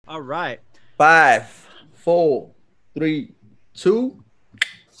All right. 5, 4, 3, 2,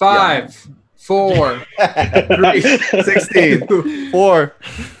 5, 4, 3, 16, 4.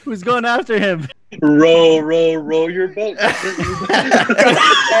 Who's going after him? Row your boat.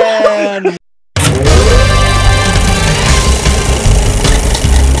 And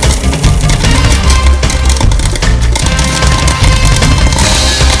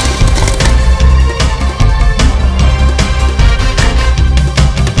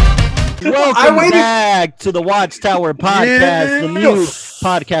welcome back to the WatchTower Podcast, the new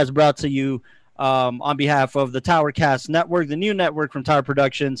podcast brought to you on behalf of the TowerCast Network, the new network from Tower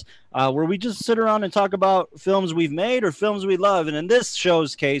Productions, where we just sit around and talk about films we've made or films we love. And in this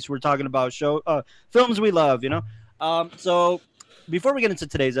show's case, we're talking about films we love, So before we get into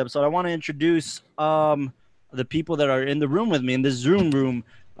today's episode, I want to introduce the people that are in the room with me, in this Zoom room.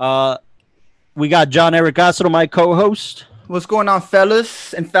 We got John Eric Castro, my co-host. What's going on,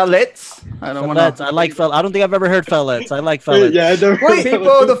 fellas and fellettes? I don't think I've ever heard fellettes. I like fellettes. Yeah, Wait,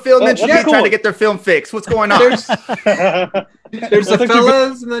 people, the film industry trying to get their film fixed. What's going on? There's the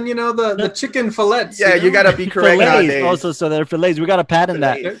fellas, and then the chicken fillets. Yeah, you gotta be correct fillets nowadays. Also, so they're fillets. We got a patent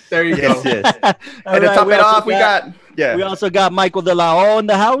that. There you go. Yes. And to top it off, we also got Michael De La O in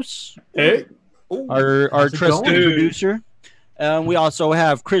the house. Hey, our trusted producer. And we also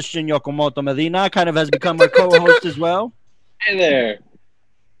have Christian Yokomoto Medina, kind of has become our co-host as well. Hey there.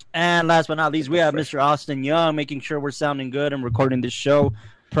 And last but not least, we have Mr. Austin Young, making sure we're sounding good and recording this show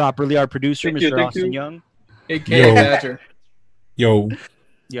properly. Our producer, Mr. Austin Young. A.K.A. Badger. Yo,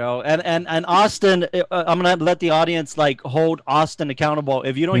 and Austin, I'm gonna let the audience hold Austin accountable.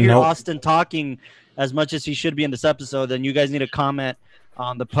 If you don't hear Austin talking as much as he should be in this episode, then you guys need to comment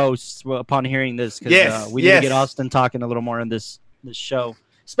on the posts upon hearing this, because we need to get Austin talking a little more in this show,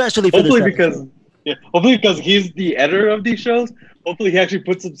 especially for this episode. Hopefully because he's the editor of these shows. Hopefully he actually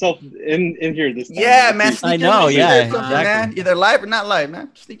puts himself in here this time. Yeah, man. I know. Yeah, exactly. Man. Either live or not live,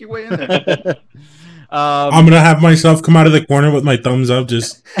 man. Sneak your way in there. I'm gonna have myself come out of the corner with my thumbs up.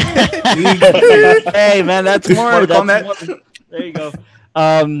 Just hey, man, that's more. There you go.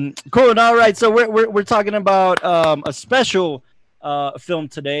 Cool. All right. So we're talking about a special film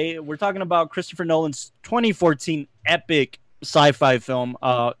today. We're talking about Christopher Nolan's 2014 epic sci-fi film,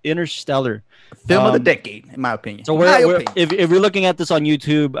 Interstellar. Film of the decade, in my opinion. So if you're looking at this on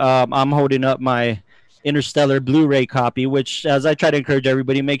YouTube, I'm holding up my Interstellar Blu-ray copy, which, as I try to encourage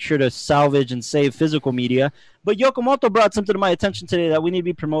everybody, make sure to salvage and save physical media. But Yokomoto brought something to my attention today that we need to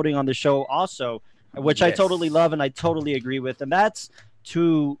be promoting on the show also, which I totally love and I totally agree with, and that's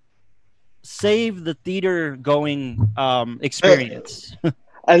to save the theater-going experience.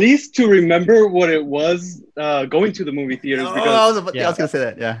 At least to remember what it was going to the movie theaters. Because I was gonna say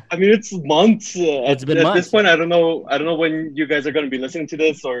that. Yeah. I mean, it's months. It's been months. At this point, I don't know when you guys are going to be listening to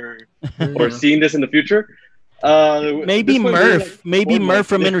this or seeing this in the future. Maybe Murph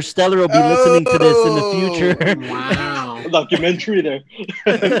from Interstellar will be listening to this in the future. Wow. Documentary there.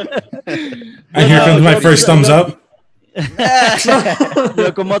 And here comes my first thumbs up.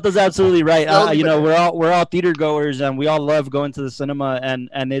 Yokomoto's absolutely right. We're all theater goers and we all love going to the cinema, and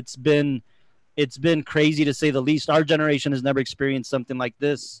it's been crazy to say the least. Our generation has never experienced something like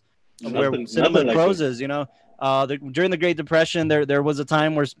this, where cinema closes. During the Great Depression, there was a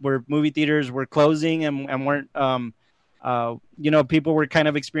time where movie theaters were closing and weren't people were kind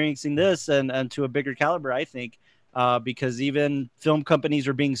of experiencing this and to a bigger caliber, I think. Because even film companies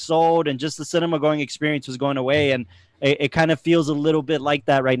were being sold and just the cinema going experience was going away. And it kind of feels a little bit like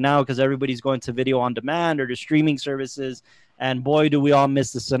that right now because everybody's going to video on demand or to streaming services. And boy, do we all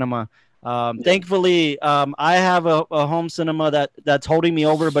miss the cinema. Thankfully, I have a home cinema that's holding me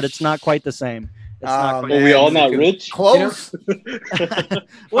over, but it's not quite the same. It's not quite we all not rich? Close.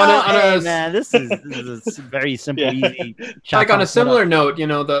 Well, man, this is a very simple, easy. On a similar note,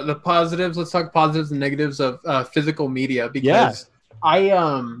 the positives. Let's talk positives and negatives of physical media. Because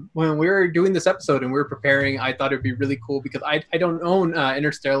when we were doing this episode and we were preparing, I thought it'd be really cool because I don't own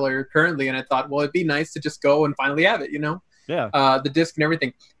Interstellar currently, and I thought, well, it'd be nice to just go and finally have it. The disc and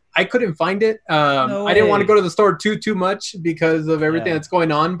everything. I couldn't find it. I didn't want to go to the store too much because of everything that's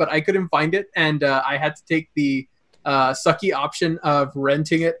going on, but I couldn't find it, and I had to take the sucky option of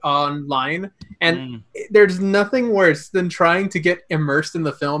renting it online. And there's nothing worse than trying to get immersed in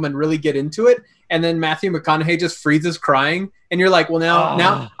the film and really get into it, and then Matthew McConaughey just freezes crying, and you're like, well,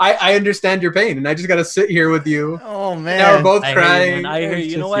 now I understand your pain, and I just got to sit here with you. Oh man, now we're both crying. I hear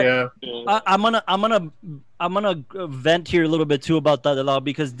you. You know what? Yeah. I'm gonna vent here a little bit too about that,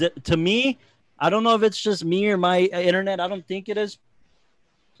 because to me, I don't know if it's just me or my internet. I don't think it is.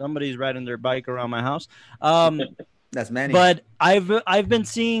 Somebody's riding their bike around my house. That's many. But I've been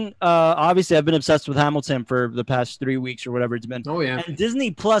seeing. Obviously, I've been obsessed with Hamilton for the past 3 weeks or whatever it's been. Oh yeah. And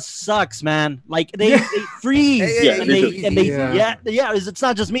Disney Plus sucks, man. Like they freeze Yeah, It's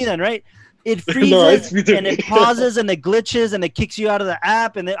not just me then, right? It freezes and it pauses and it glitches and it kicks you out of the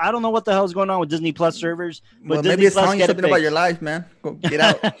app, and I don't know what the hell's going on with Disney Plus servers. But well, Disney maybe it's Plus telling you something about your life, man. Go get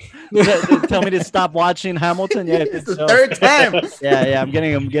out. Tell me to stop watching Hamilton. Yeah, it's the third time. Yeah. I'm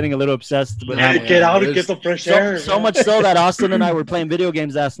getting a little obsessed with Hamilton. Get out and get some fresh air. So much so that Austin and I were playing video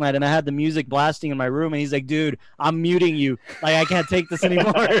games last night, and I had the music blasting in my room, and he's like, "Dude, I'm muting you. Like, I can't take this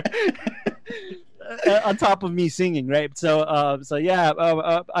anymore." On top of me singing, right? I've been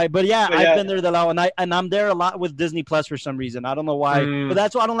there the lot, and I'm there a lot with Disney Plus for some reason. I don't know why, but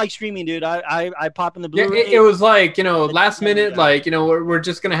that's why I don't like streaming, dude. I pop in the Blu-ray. It was like, last minute, like, we're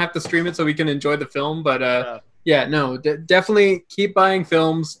just gonna have to stream it so we can enjoy the film. But definitely keep buying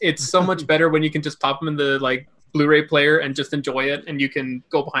films. It's so much better when you can just pop them in the like Blu-ray player and just enjoy it, and you can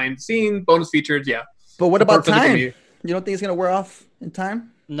go behind the scene, bonus features. Yeah. But what about time? You don't think it's gonna wear off in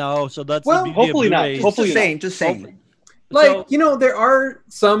time? No, so that's hopefully not. Hopefully just saying. Like, there are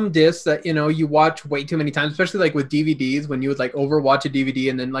some discs that, you watch way too many times, especially like with DVDs, when you would like overwatch a DVD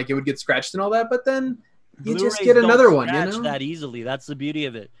and then like it would get scratched and all that. But then you Blu-rays just get another one, that easily. That's the beauty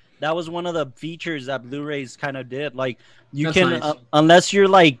of it. That was one of the features that Blu-rays kind of did. Like you can, nice. Unless you're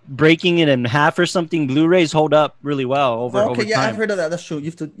like breaking it in half or something, Blu-rays hold up really well over time. I've heard of that. That's true.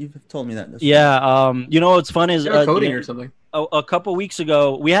 You've told me that. What's fun is coding or something. A couple weeks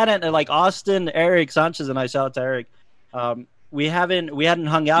ago, we hadn't like Austin, Eric Sanchez, and I. Shout out to Eric. We hadn't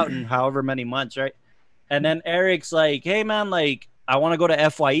hung out in however many months, right? And then Eric's like, "Hey man, like I want to go to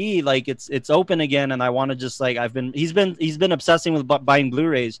FYE, like it's open again, and I want to just like he's been obsessing with buying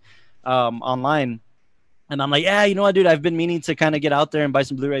Blu-rays online." And I'm like, "Yeah, you know what, dude? I've been meaning to kind of get out there and buy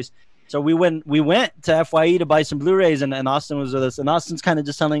some Blu-rays." So we went to FYE to buy some Blu-rays, and Austin was with us, and Austin's kind of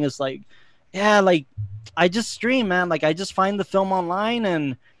just telling us like, "Yeah, like I just stream, man. Like I just find the film online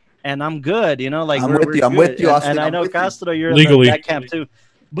and I'm good, like I'm with you, Austin. And I know Castro, you're legally in that camp too.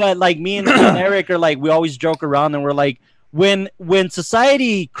 But like me and Eric are like, we always joke around and we're like, when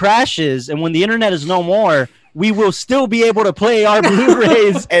society crashes and when the internet is no more, we will still be able to play our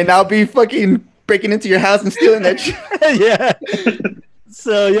Blu-rays. And I'll be fucking breaking into your house and stealing that shit. Yeah.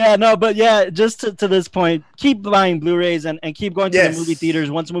 So just to this point, keep buying Blu-rays and keep going to the movie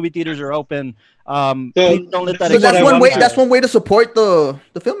theaters once movie theaters are open. Please don't let that. So that's one way to support the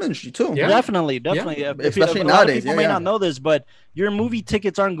film industry too. Yeah. Definitely. Yeah. Especially nowadays. People may not know this, but your movie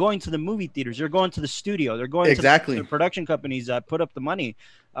tickets aren't going to the movie theaters. They're going to the studio. They're going to the production companies that put up the money.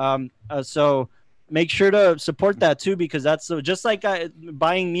 So make sure to support that too, because that's just like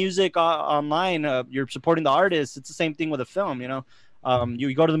buying music online. You're supporting the artist. It's the same thing with a film.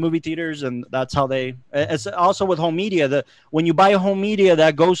 You go to the movie theaters, and that's how they. It's also with home media. When you buy a home media,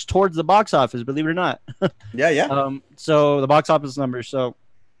 that goes towards the box office. Believe it or not. Yeah. So the box office numbers. So,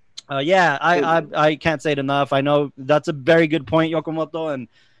 I can't say it enough. I know that's a very good point, Yokomoto, and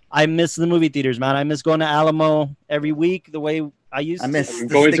I miss the movie theaters, man. I miss going to Alamo every week the way I used to. I miss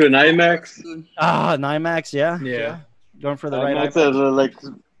going to an IMAX. An IMAX, yeah. Going for the right IMAX. Like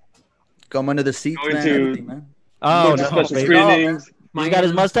come under the seats, man. Everything, man. Oh, no. Special screenings. He's got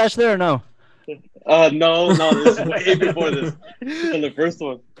his mustache there or no? No, this is way before this. On the first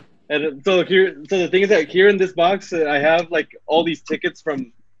one. And so the thing is that here in this box, I have like all these tickets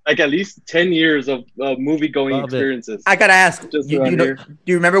from like at least 10 years of movie going experiences. I gotta ask, do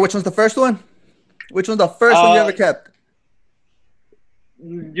you remember which one's the first one? Which one's the first one you ever kept?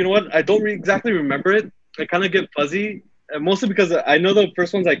 You know what? I don't exactly remember it. I kind of get fuzzy, mostly because I know the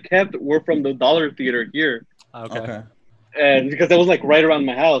first ones I kept were from the Dollar Theater here. Okay. And because that was like right around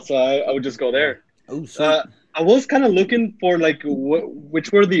my house, so I would just go there. Oh, I was kind of looking for like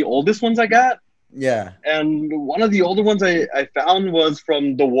which were the oldest ones I got. Yeah. And one of the older ones I found was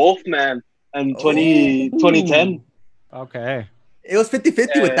from The Wolfman in 2010. Okay. It was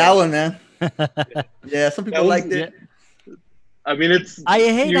 50-50 with that one, man. Yeah, some people liked it. I mean, I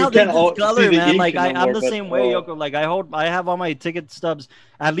hate how they discolor, man. Like I'm the same way, Yoko. Like I have all my ticket stubs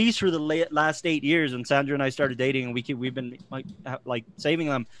at least for the last 8 years. And Sandra and I started dating, and we've been like saving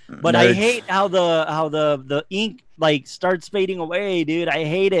them. But I hate how the ink like starts fading away, dude. I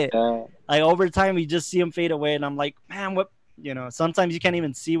hate it. Like over time, you just see them fade away, and I'm like, man, what? Sometimes you can't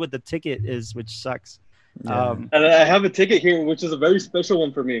even see what the ticket is, which sucks. Yeah. And I have a ticket here, which is a very special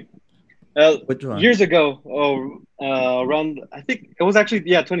one for me. Which one? Years ago, around, I think it was actually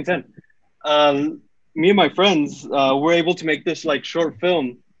 2010. Me and my friends were able to make this like short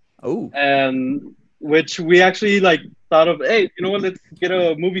film. Oh. And which we actually like thought of, hey, you know what? Let's get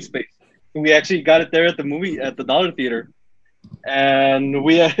a movie space. we actually got it there at the Dollar Theater, and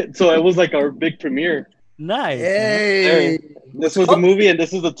so it was like our big premiere. Nice. Hey, This was the movie, and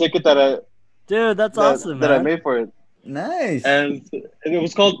this is the ticket dude, that's awesome, that man. I made for it. Nice. And it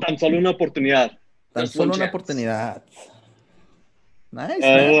was called Tan Solo Una Oportunidad. Tan Just one solo una chance. oportunidad. Nice,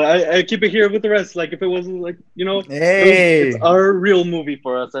 man. I keep it here with the rest. Like if it wasn't like Hey. it's our real movie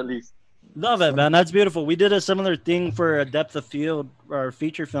for us at least. Love it, man. That's beautiful. We did a similar thing for a depth of field or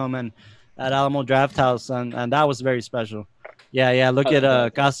feature film and at Alamo Draft House, and that was very special. Yeah. Look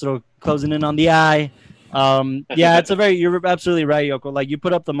at Castro closing in on the eye. Yeah, you're absolutely right, Yoko. Like you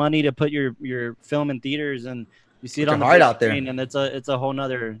put up the money to put your film in theaters, and you see it on the heart big out there, screen, and it's a whole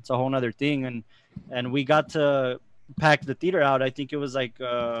nother thing. And we got to pack the theater out. I think it was like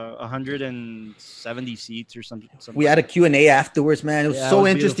 170 seats or something. We had a Q&A afterwards, man. It was so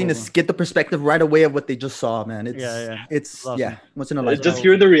interesting beautiful. to get the perspective right away of what they just saw, man. It's awesome. once in a lifetime. Just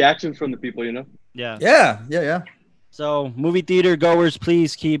hear the reactions from the people, Yeah. So movie theater goers,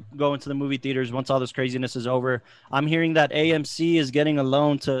 please keep going to the movie theaters once all this craziness is over. I'm hearing that AMC is getting a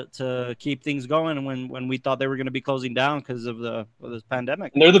loan to keep things going when we thought they were going to be closing down because of this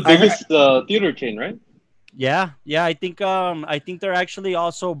pandemic. And they're the biggest theater chain, right? Yeah. I think they're actually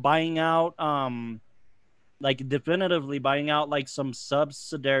also buying out like definitively buying out like some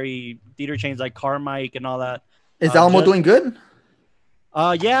subsidiary theater chains like Carmike and all that. Is Alamo doing good?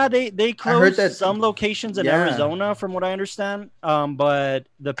 Yeah, they closed some locations in Yeah. Arizona, from what I understand. But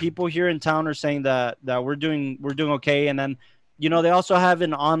the people here in town are saying that we're doing okay. And then, they also have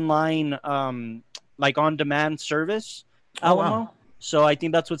an online, like on-demand service, Alamo. Wow. So I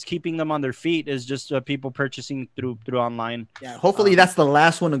think that's what's keeping them on their feet is just people purchasing through online. Yeah. Hopefully that's the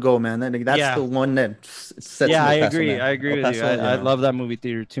last one to go, man. That's the one that sets. Yeah, I agree. I agree with you. I love that movie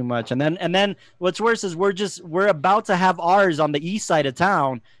theater too much. And then what's worse is we're about to have ours on the east side of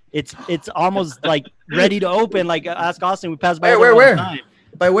town. It's almost like ready to open. Like ask Austin, we passed by. Where?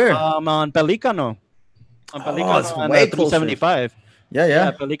 By where? On Pelicano. On Pelicano it's on way 375.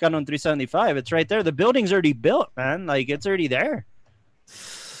 Yeah. Pelicano on 375. It's right there. The building's already built, man. Like it's already there.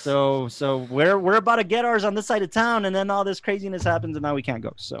 So we're about to get ours on this side of town, and then all this craziness happens, and now we can't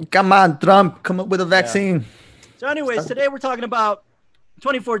go. So come on, Trump, come up with a vaccine. Yeah. So, anyways, today we're talking about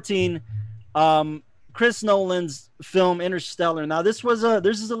 2014, Chris Nolan's film Interstellar. Now, this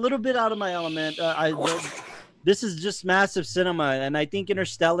is a little bit out of my element. This is just massive cinema, and I think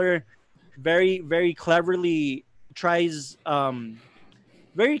Interstellar very, very cleverly tries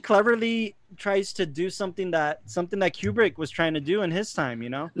to do something that Kubrick was trying to do in his time,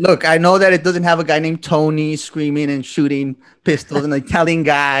 Look, I know that it doesn't have a guy named Tony screaming and shooting pistols and an Italian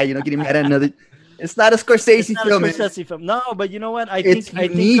guy, getting mad at another. It's not a Scorsese film. No, but you know what? I think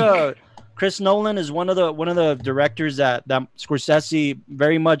Chris Nolan is one of the directors that Scorsese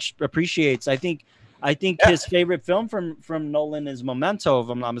very much appreciates. I think his favorite film from Nolan is Memento, if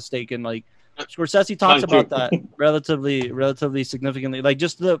I'm not mistaken. Like Scorsese talks about that relatively significantly. Like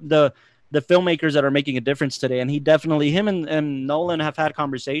just the filmmakers that are making a difference today. And him and Nolan have had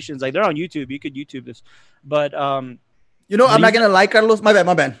conversations. Like they're on YouTube. You could YouTube this. But I'm not gonna lie, Carlos. My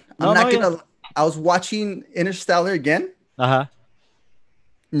bad. I was watching Interstellar again.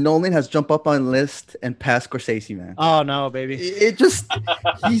 Nolan has jumped up on list and passed Scorsese, man. Oh no, baby! He's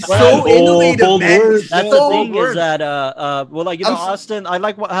so innovative, man. That's the thing is that Austin. I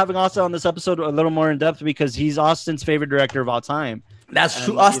like having Austin on this episode a little more in depth because he's Austin's favorite director of all time. That's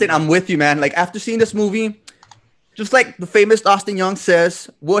true, Austin. I'm with you, man. Like after seeing this movie, just like the famous Austin Young says,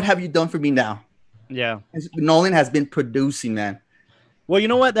 "What have you done for me now?" Yeah, Nolan has been producing, man. Well, you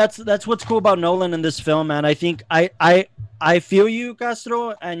know what? That's what's cool about Nolan in this film, man. I think I feel you,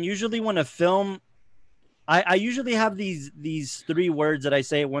 Castro. And usually when a film, I usually have these three words that I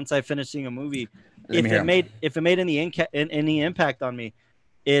say once I finish seeing a movie. If it made any impact on me,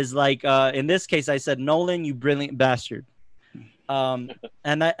 is like in this case I said, Nolan, you brilliant bastard. And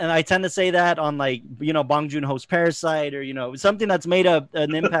I tend to say that on like Bong Joon-ho's Parasite or something that's made an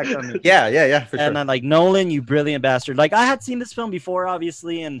impact on me. Yeah, for sure. And I'm like, Nolan, you brilliant bastard. Like I had seen this film before,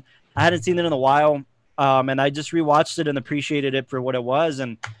 obviously, and I hadn't seen it in a while. And I just rewatched it and appreciated it for what it was.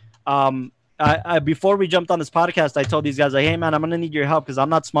 And I before we jumped on this podcast, I told these guys, like, hey man, I'm gonna need your help because I'm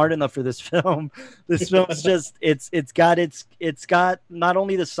not smart enough for this film. This film's just it's got not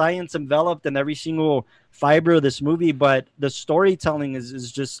only the science enveloped in every single fiber of this movie, but the storytelling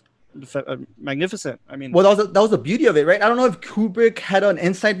is just magnificent. I mean, well, that was the beauty of it, right? I don't know if Kubrick had an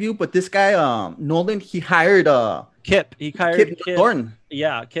inside view, but this guy Nolan, he hired Kip Thorne.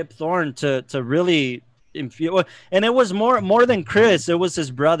 Yeah, Kip Thorne to really infuse, and it was more than Chris. It was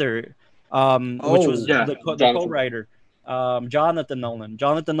his brother, which was the co-writer. Jonathan Nolan.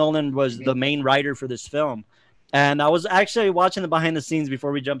 Jonathan Nolan was the main writer for this film, and I was actually watching the behind the scenes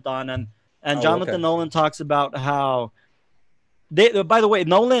before we jumped on, and Jonathan Nolan talks about how they. By the way,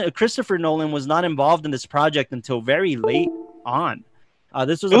 Christopher Nolan was not involved in this project until very late on.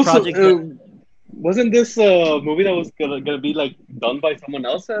 This was a project. Wasn't this a movie that was gonna be like done by someone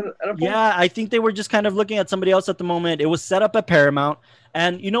else at a point? Yeah, I think they were just kind of looking at somebody else at the moment. It was set up at Paramount,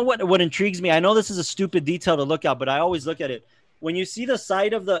 and you know what intrigues me? I know this is a stupid detail to look at, but I always look at it. When you see the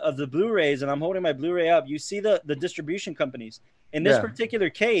side of the Blu-rays, and I'm holding my Blu-ray up, you see the distribution companies. In this particular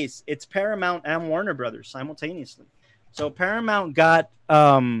case, it's Paramount and Warner Brothers simultaneously. So Paramount got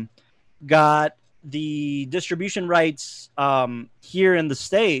the distribution rights here in the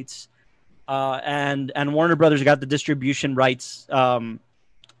States. And Warner Brothers got the distribution rights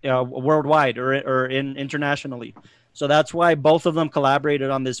worldwide or internationally. So that's why both of them collaborated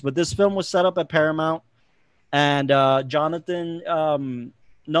on this. But this film was set up at Paramount, and Jonathan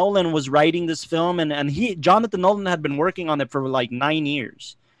Nolan was writing this film, and Jonathan Nolan had been working on it for like 9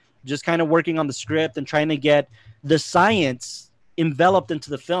 years, just kind of working on the script and trying to get the science enveloped into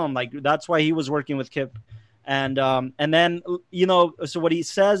the film. Like that's why he was working with Kip. And then, you know, so what he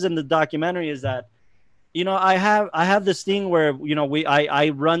says in the documentary is that, you know, I have this thing where, you know, I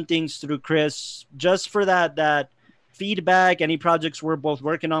run things through Chris just for that feedback. Any projects we're both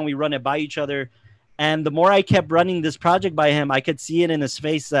working on, we run it by each other. And the more I kept running this project by him, I could see it in his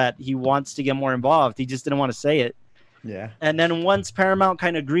face that he wants to get more involved. He just didn't want to say it. Yeah. And then once Paramount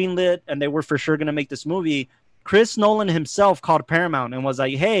kind of greenlit and they were for sure going to make this movie, Chris Nolan himself called Paramount and was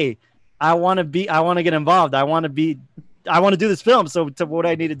like, hey, I want to get involved. I want to do this film. So what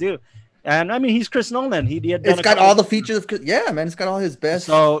I need to do. And I mean, he's Chris Nolan. It's got all the features of, man, it's got all his best.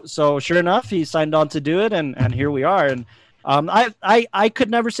 So sure enough, he signed on to do it. And here we are. And I could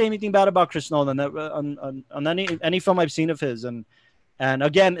never say anything bad about Chris Nolan on any film I've seen of his. And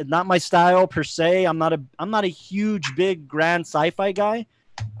again, not my style per se. I'm not a huge, big, grand sci-fi guy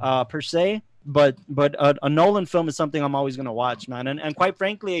per se. But a Nolan film is something I'm always going to watch, man. And quite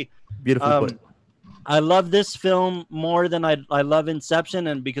frankly, beautiful. I love this film more than I love Inception,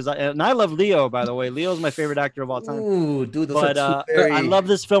 and I love Leo, by the way. Leo's my favorite actor of all time. Ooh, dude, I love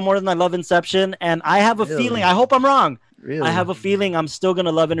this film more than I love Inception, and I have a feeling. I hope I'm wrong. Really? I have a feeling I'm still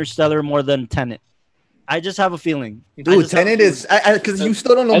gonna love Interstellar more than Tenet. I just have a feeling. Dude, Tenet is because you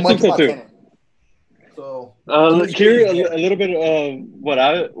still don't know much about Tenet. So here a little bit of what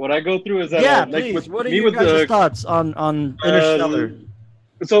I go through is that please. What are your guys' thoughts on Interstellar?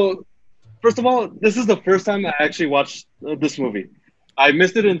 So first of all, this is the first time I actually watched this movie. I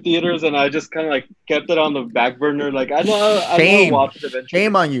missed it in theaters, and I just kind of like kept it on the back burner. Like I know watch it eventually.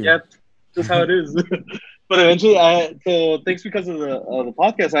 Shame on you. Yeah, just how it is. But eventually, so thanks because of the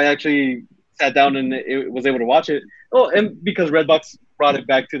podcast, I actually sat down and was able to watch it. Oh, and because Redbox brought it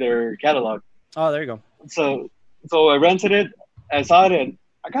back to their catalog. Oh, there you go. So I rented it, I saw it, and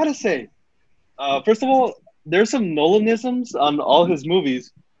I gotta say, first of all, there's some Nolanisms on all his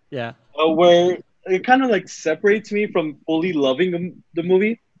movies. Yeah. Where it kind of like separates me from fully loving the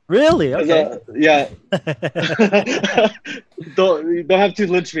movie. Really? Okay. Yeah. don't have to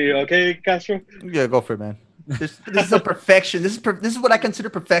lynch me, okay, Castro? Yeah, go for it, man. This is a perfection. This is what I consider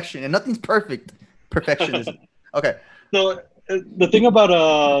perfection, and nothing's perfect. Perfectionism. Okay. So the thing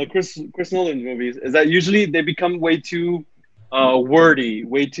about Chris Nolan's movies is that usually they become way too wordy,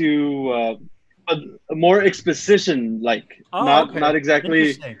 way too more exposition like. Not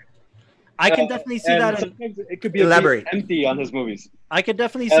exactly. I can definitely see that. Sometimes it could be a bit empty on his movies. I could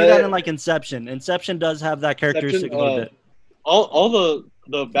definitely see that in like Inception. Inception does have that characteristic a little bit. All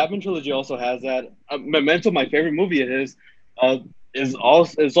the Batman trilogy also has that. Memento, my favorite movie, is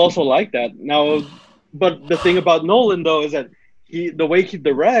also like that. Now, but the thing about Nolan though is that the way he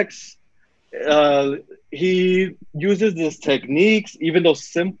directs, he uses these techniques, even though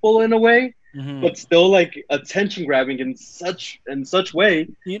simple in a way. Mm-hmm. But still like attention grabbing in such way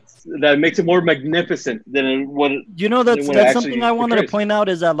that makes it more magnificent than what that's something I wanted to point out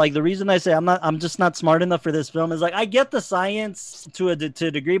is that like the reason I say I'm just not smart enough for this film is like I get the science to a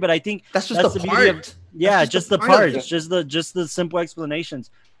degree, but I think that's the beauty of just the parts, just the simple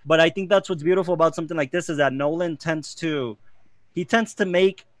explanations. But I think that's what's beautiful about something like this is that Nolan tends to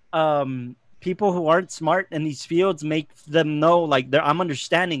make people who aren't smart in these fields make them know like I'm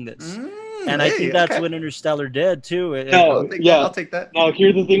understanding this. And I think that's what Interstellar did too. I'll take that. Now,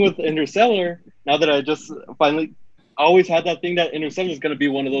 here's the thing with Interstellar. Now that I just finally always had that thing that Interstellar is going to be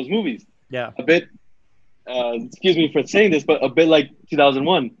one of those movies. Yeah. A bit, excuse me for saying this, but a bit like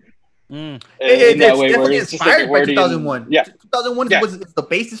 2001. It's that way, definitely where it's just like inspired by wordy 2001. Yeah, 2001 Yeah. was the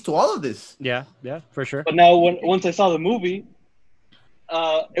basis to all of this. Yeah, for sure. but now once I saw the movie,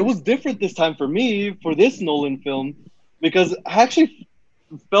 it was different this time for me for this Nolan film because I actually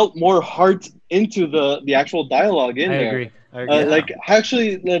felt more heart into the actual dialogue in I there. agree. Yeah. Like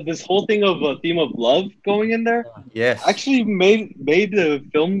actually, this whole thing of a theme of love going in there Yes. actually made the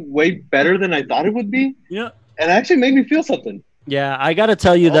film way better than I thought it would be. Yeah. And actually made me feel something. Yeah, I gotta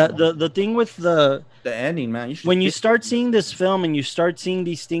tell you that the thing with the ending, man. when you start seeing this film and you start seeing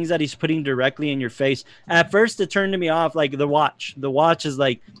these things that he's putting directly in your face, at first it turned me off. Like the watch is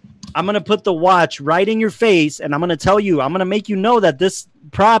like, I'm gonna put the watch right in your face, and I'm gonna tell you, I'm gonna make you know that this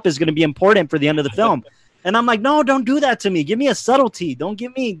prop is gonna be important for the end of the film. And I'm like, no, don't do that to me. Give me a subtlety. Don't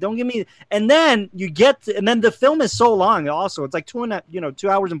give me. And then and then the film is so long. Also, it's like 2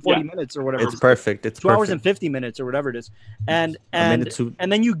 hours and 40 minutes or whatever. It's perfect. It's 2 hours and 50 minutes or whatever it is. And then two.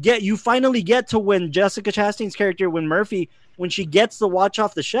 you finally get to when Jessica Chastain's character, when she gets the watch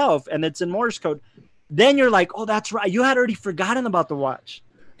off the shelf and it's in Morse code. Then you're like, oh, that's right. You had already forgotten about the watch.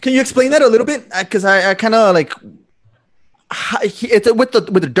 Can you explain that a little bit? Because I kind of like. It's with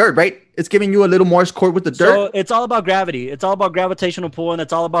the dirt, right? It's giving you a little Morse code with the dirt. So it's all about gravity. It's all about gravitational pull, and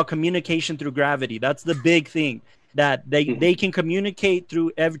it's all about communication through gravity. That's the big thing, that they can communicate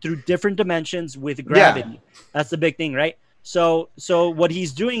through different dimensions with gravity. Yeah. That's the big thing, right? So what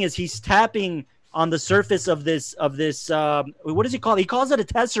he's doing is he's tapping on the surface of this what does he call it? He calls it a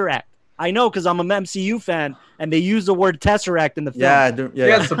tesseract. I know because I'm an MCU fan, and they use the word tesseract in the film.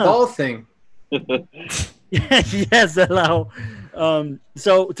 Yeah, it's the ball thing. Yes, allow.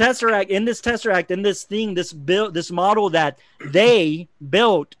 So Tesseract, in this model that they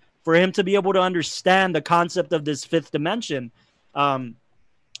built for him to be able to understand the concept of this fifth dimension,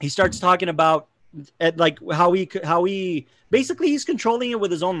 he starts talking about like how he basically he's controlling it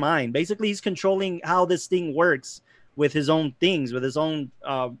with his own mind. Basically, he's controlling how this thing works with his own things, with his own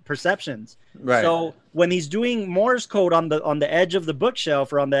perceptions. Right. So when he's doing Morse code on the edge of the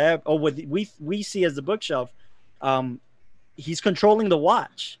bookshelf, or on the what we see as the bookshelf, he's controlling the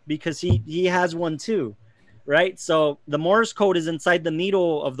watch because he has one too, right? So the Morse code is inside the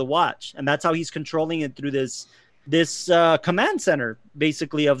needle of the watch, and that's how he's controlling it through this command center,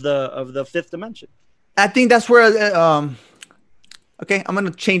 basically of the fifth dimension. I think that's where okay, I'm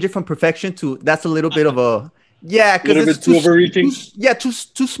gonna change it from perfection to that's a little bit of a because it's too overreaching.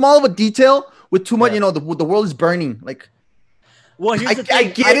 Too small of a detail with too much. The world is burning. Like, well, I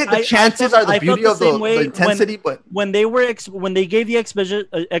get it. The chances are the beauty of the intensity, but when they gave the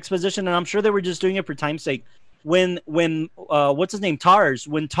exposition, and I'm sure they were just doing it for time's sake. When what's his name, Tars?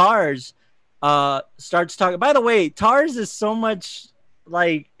 When Tars starts talking. By the way, Tars is so much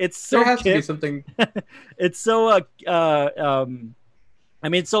like it's so. There has to be something. It's so I mean,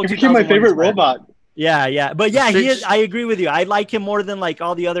 it's so. He became my favorite robot. Yeah, but yeah, he is. I agree with you. I like him more than like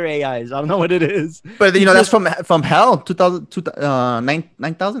all the other AIs. I don't know what it is, but that's from Hell, 2000,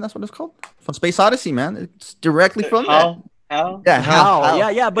 9000. That's what it's called, from Space Odyssey, man. It's directly from Hal. Yeah,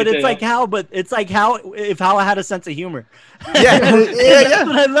 Hal. Yeah, but it's like Hal. But it's like Hal if Hal had a sense of humor. Yeah. That's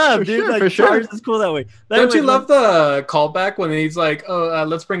what I love, for dude. Sure, like for sure. Tars is cool that way. Don't you love the callback when he's like, "Oh,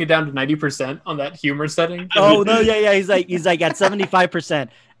 let's bring it down to 90% on that humor setting"? Oh no, yeah. He's like at 75%.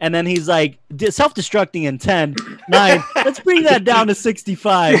 And then he's like self-destructing in 10, 9. Let's bring that down to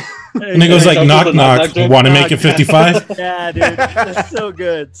 65. And he goes like, knock, knock. Want to make it 55? Yeah, dude. That's so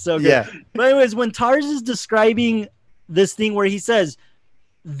good. So good. Yeah. But anyways, when Tars is describing this thing where he says,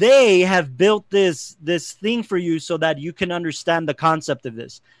 they have built this thing for you so that you can understand the concept of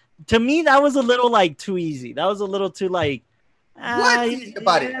this. To me, that was a little like too easy. That was a little too like, what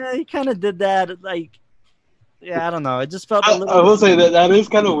about it? He kind of did that like, yeah, I don't know. It just felt a little. I will say that is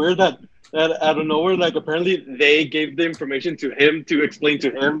kind of weird that out of nowhere, like apparently they gave the information to him to explain to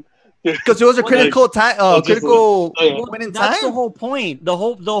him. Because it was a critical time, critical moment in time. That's the whole point. The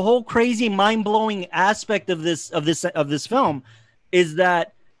whole crazy, mind blowing aspect of this film is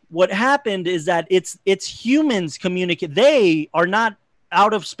that what happened is that it's humans communicate. They are not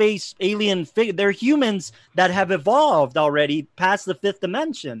out of space alien figure. They're humans that have evolved already past the fifth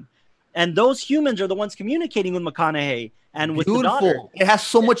dimension. And those humans are the ones communicating with McConaughey and with the daughter. It has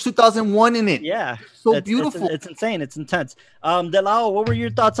so much 2001 in it. Yeah. So beautiful. It's insane. It's intense. Delao, what were your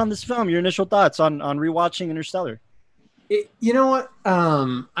thoughts on this film? Your initial thoughts on rewatching Interstellar? You know what?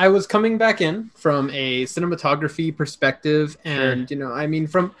 I was coming back in from a cinematography perspective. And, I mean,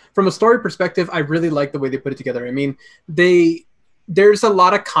 from a story perspective, I really like the way they put it together. I mean, there's a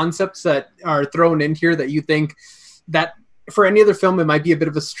lot of concepts that are thrown in here that you think that for any other film, it might be a bit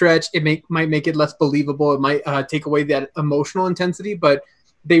of a stretch. It might make it less believable. It might take away that emotional intensity. But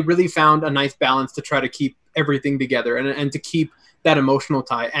they really found a nice balance to try to keep everything together and to keep that emotional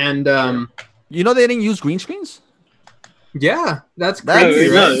tie. And you know, they didn't use green screens. Yeah, that's crazy.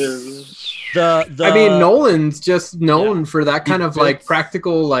 Right? I mean, Nolan's just known for that kind of like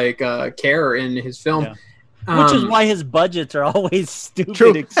practical like care in his film. Yeah. Which is why his budgets are always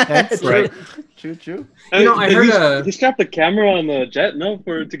stupid expensive. Right. True. You know, I heard he strapped the camera on the jet,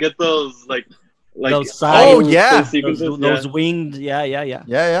 to get those like those sides. Those winged.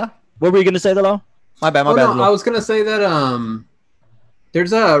 Yeah. What were you gonna say, Delo? My bad. I was gonna say that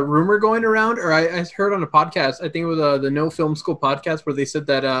there's a rumor going around, or I heard on a podcast, I think it was the No Film School podcast, where they said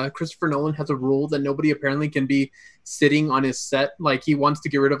that Christopher Nolan has a rule that nobody apparently can be sitting on his set. Like, he wants to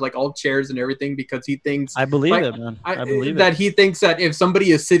get rid of like all chairs and everything because he thinks... I believe it, man. I believe that he thinks that if somebody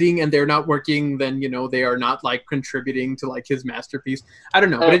is sitting and they're not working, then, they are not like contributing to like his masterpiece. I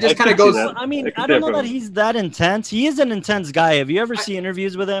don't know, but it just kind of goes... I mean, I don't know that he's that intense. He is an intense guy. Have you ever seen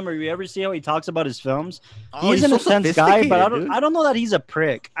interviews with him, or you ever see how he talks about his films? He's an intense guy, but I don't know that he's a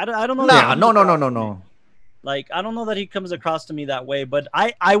prick. I don't know. No. Like, I don't know that he comes across to me that way, but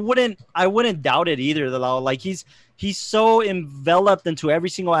I wouldn't doubt it either. Like, he's so enveloped into every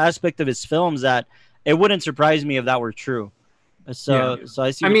single aspect of his films that it wouldn't surprise me if that were true. So I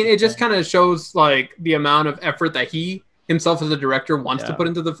see. I mean, it just kind of shows like the amount of effort that he himself as a director wants to put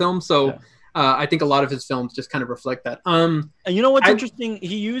into the film. So I think a lot of his films just kind of reflect that. And you know what's interesting?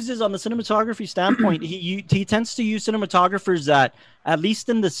 He uses, on the cinematography standpoint, he tends to use cinematographers that, at least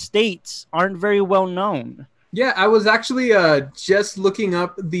in the States, aren't very well known. Yeah, I was actually just looking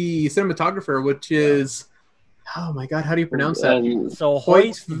up the cinematographer, which is, oh my God, how do you pronounce that? So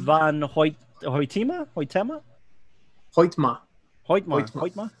Hoyt van Hoytema.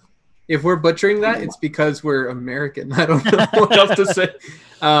 If we're butchering that, it's because we're American. I don't know what else to say.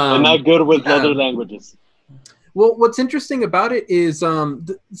 I'm not good with other languages. Well, what's interesting about it is,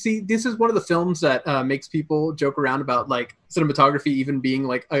 this is one of the films that makes people joke around about like cinematography even being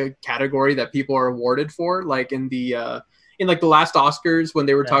like a category that people are awarded for, like in the last Oscars when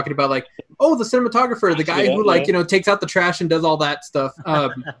they were talking about like, oh, the cinematographer, the guy who takes out the trash and does all that stuff.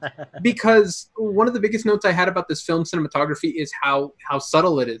 Because one of the biggest notes I had about this film cinematography is how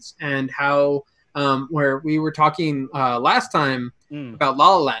subtle it is, and how where we were talking last time about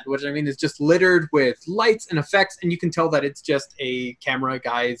La La Land, which I mean is just littered with lights and effects, and you can tell that it's just a camera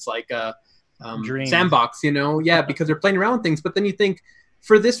guy's like a sandbox, because they're playing around with things. But then you think,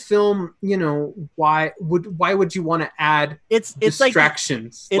 for this film, why would you want to add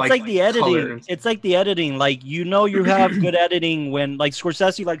distractions? It's like the editing. Color. It's like the editing. Like, you have good editing when, like,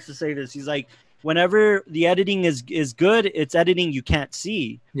 Scorsese likes to say this. He's like, whenever the editing is good, it's editing you can't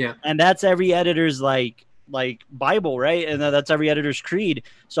see. Yeah. And that's every editor's like Bible, right? And that's every editor's creed.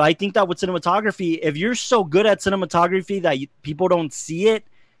 So I think that with cinematography, if you're so good at cinematography that people don't see it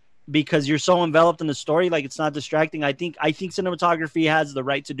because you're so enveloped in the story, like, it's not distracting, I think cinematography has the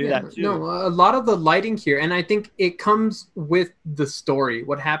right to do that too. No, a lot of the lighting here, and I think it comes with the story.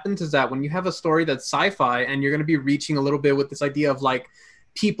 What happens is that when you have a story that's sci-fi and you're going to be reaching a little bit with this idea of like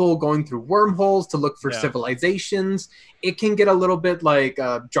people going through wormholes to look for civilizations, it can get a little bit like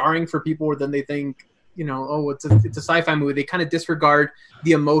jarring for people, where then they think, it's a sci-fi movie. They kind of disregard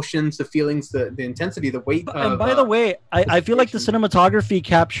the emotions, the feelings, the intensity, the weight. And by the way, I feel like the cinematography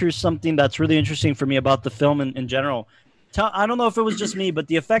captures something that's really interesting for me about the film in general. I don't know if it was just me, but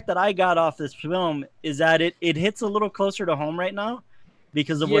the effect that I got off this film is that it hits a little closer to home right now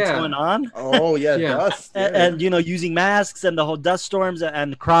because of what's going on. Oh, yeah, dust. And using masks and the whole dust storms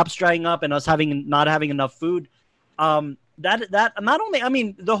and crops drying up and us not having enough food. That not only, I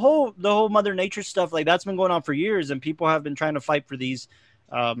mean, the whole Mother Nature stuff, like, that's been going on for years, and people have been trying to fight for these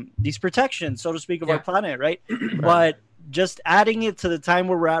protections, so to speak, of our planet, right? But just adding it to the time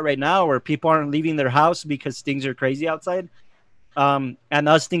where we're at right now, where people aren't leaving their house because things are crazy outside, and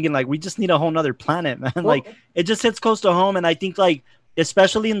us thinking like we just need a whole nother planet, man. Well, like, it just hits close to home, and I think, like,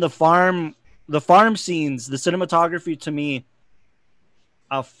 especially in the farm scenes, the cinematography to me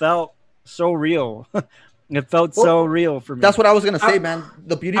felt so real. It felt so real for me. That's what I was gonna say, man.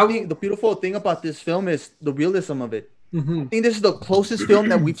 The beautiful thing about this film is the realism of it. I think this is the closest film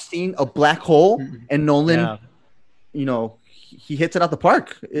that we've seen a black hole, and Nolan, he hits it out the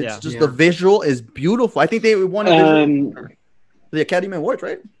park. It's just the visual is beautiful. I think they won the Academy Awards,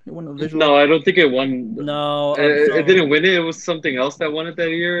 right? They won the visual. No, I don't think it won. No, it didn't win it. It was something else that won it that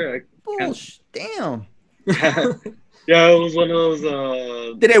year. Damn. Yeah, it was one of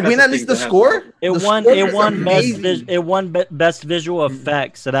those. Did it win at least the score? It won best visual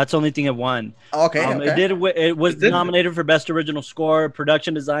effects, so that's the only thing it won. Okay. It was nominated for best original score,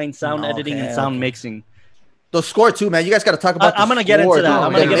 production design, sound editing, and sound mixing. The score too, man. You guys got to talk about. I'm gonna get into that.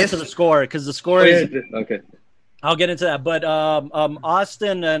 I'm gonna get into the score because the score is okay. I'll get into that. But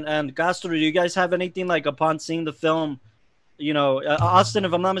Austin and Castro, do you guys have anything like upon seeing the film? You know, Austin,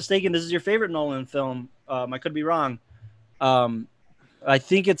 if I'm not mistaken, this is your favorite Nolan film. I could be wrong. I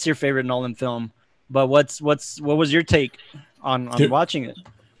think it's your favorite Nolan film. But what was your take on watching it?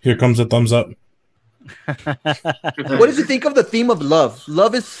 Here comes a thumbs up. What did you think of the theme of love?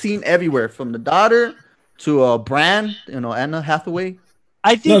 Love is seen everywhere, from the daughter to Bran, Anna Hathaway.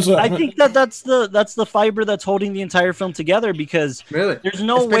 I think that's the fiber that's holding the entire film together, because there's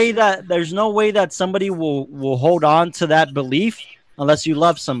no way that somebody will hold on to that belief unless you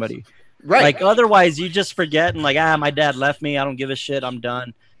love somebody. Right. Like otherwise you just forget and like, my dad left me, I don't give a shit, I'm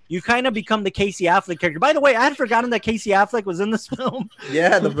done. You kind of become the Casey Affleck character. By the way, I had forgotten that Casey Affleck was in this film.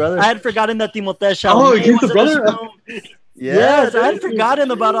 Yeah, the brother. I had forgotten that Timothée Chalamet. Oh, he's the brother. Yes, I had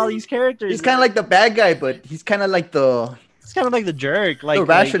forgotten about all these characters. He's kind of like the bad guy, but he's kind of like the. It's kind of like the jerk, like the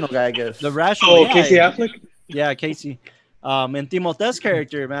rational guy, I guess. The rational. Oh, Casey Affleck. Yeah, Casey. And Timothée's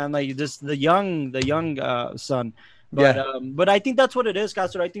character, man, like just the young son. But I think that's what it is,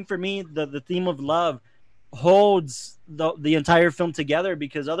 Castro. I think for me, the theme of love holds the entire film together,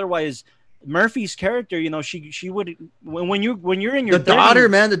 because otherwise Murphy's character, she would when you're in your daughter,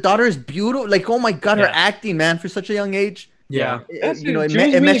 man, the daughter is beautiful. Like, oh my god, her acting, man, for such a young age. Yeah,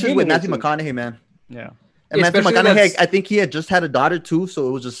 it meshes with Matthew McConaughey, man. Yeah. And Matthew McConaughey, I think he had just had a daughter too, so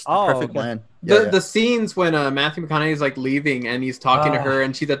it was just perfect plan. The scenes when Matthew McConaughey is like leaving and he's talking to her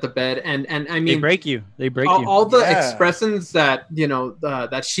and she's at the bed and I mean they break you. All the expressions that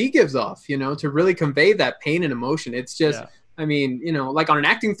that she gives off, to really convey that pain and emotion. It's just I mean, like on an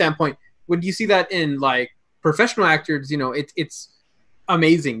acting standpoint, when you see that in like professional actors, it's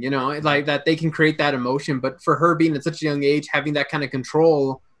amazing, like that they can create that emotion. But for her being at such a young age, having that kind of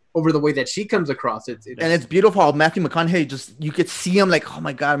control over the way that she comes across, and it's beautiful how Matthew McConaughey you could see him like, oh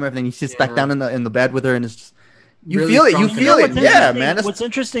my god, and everything. He sits back down in the bed with her, and it's just, you really feel it. Yeah, man. What's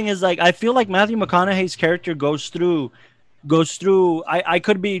interesting is like I feel like Matthew McConaughey's character goes through. I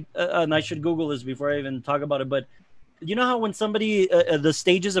could be, and I should Google this before I even talk about it. But you know how when somebody the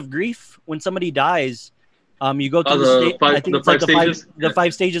stages of grief when somebody dies, you go through the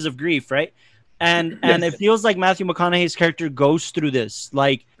 5 stages of grief, right? And it feels like Matthew McConaughey's character goes through this.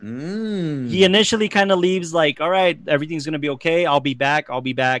 Like he initially kind of leaves like, all right, everything's gonna be okay. I'll be back.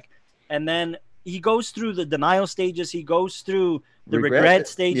 And then he goes through the denial stages. He goes through the regret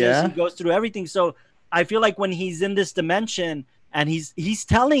stages. Yeah. He goes through everything. So I feel like when he's in this dimension and he's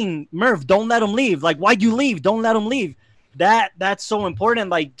telling Murph, don't let him leave. Like, why'd you leave? Don't let him leave. That's so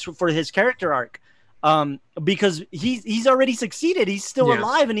important, like for his character arc. Because he's already succeeded. He's still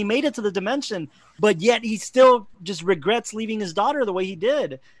alive and he made it to the dimension, but yet he still just regrets leaving his daughter the way he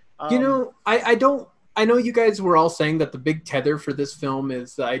did. I know you guys were all saying that the big tether for this film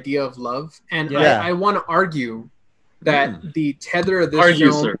is the idea of love. And I want to argue that the tether of this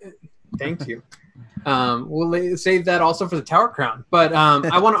film, sir. Thank you. We'll save that also for the Tower Crown. But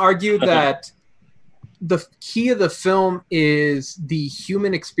I want to argue that the key of the film is the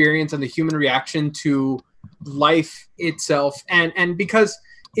human experience and the human reaction to life itself. And because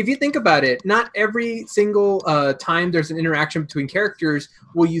if you think about it, not every single time there's an interaction between characters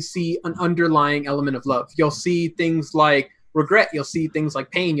will you see an underlying element of love. You'll see things like regret. You'll see things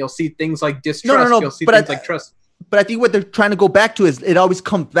like pain. You'll see things like distrust. You'll see things like trust. But I think what they're trying to go back to is it always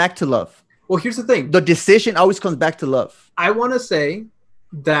comes back to love. Well, here's the thing. The decision always comes back to love. I want to say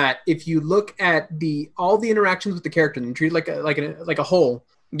that if you look at all the interactions with the character and treat it like a whole,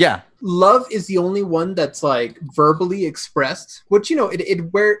 love is the only one that's like verbally expressed, which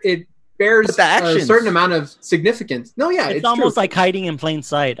it bears a certain amount of significance. No, it's almost true. like hiding in plain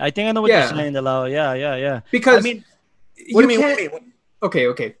sight. I think I know what you're saying, Delo. Yeah. Because I mean, what do you mean?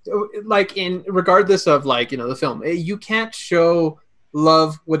 Okay. Like regardless of the film, you can't show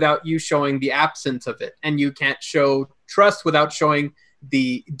love without you showing the absence of it, and you can't show trust without showing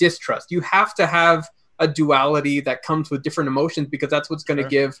the distrust. You have to have a duality that comes with different emotions, because that's what's going to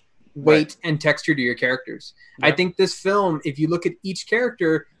give weight and texture to your characters. I think this film, if you look at each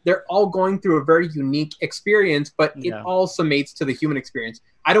character, they're all going through a very unique experience, but it all summates to the human experience.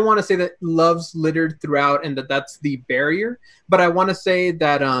 I don't want to say that love's littered throughout and that that's the barrier, but I want to say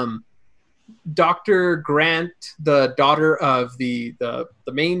that Dr. Grant, the daughter of the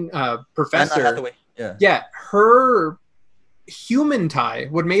main professor, her human tie,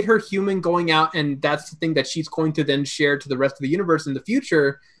 what made her human going out, and that's the thing that she's going to then share to the rest of the universe in the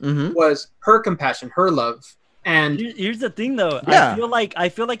future, was her compassion, her love. And here's the thing though, I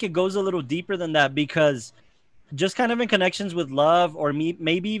feel like it goes a little deeper than that, because just kind of in connections with love or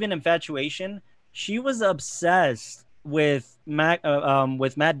maybe even infatuation, she was obsessed with Matt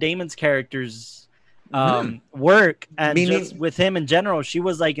Damon's character's work and just with him in general. She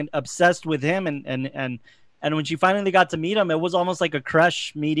was like obsessed with him, and when she finally got to meet him, it was almost like a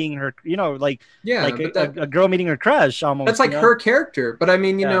crush meeting her, like a girl meeting her crush almost. That's like her character. But I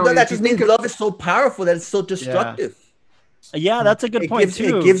mean, that just means love is so powerful that it's so destructive. Yeah, that's a good point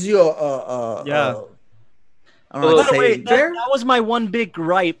too. It gives you I don't know. By the way, that was my one big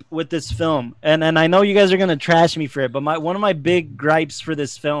gripe with this film, and I know you guys are gonna trash me for it, but one of my big gripes for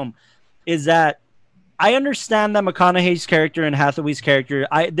this film is that I understand that McConaughey's character and Hathaway's character,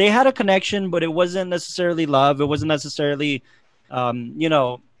 they had a connection, but it wasn't necessarily love. It wasn't necessarily, Yeah,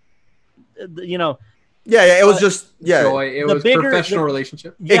 it was just joy. It was professional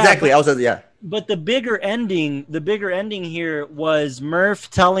relationship. Yeah, exactly. But the bigger ending here was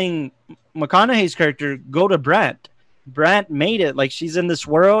Murph telling McConaughey's character, go to Brent. Brent made it. Like, she's in this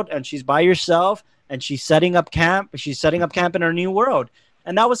world and she's by herself and she's setting up camp. She's setting up camp in her new world.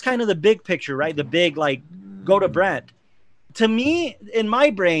 And that was kind of the big picture, right? The big, like, go to Brent. To me, in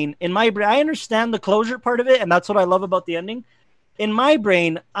my brain, I understand the closure part of it, and that's what I love about the ending. In my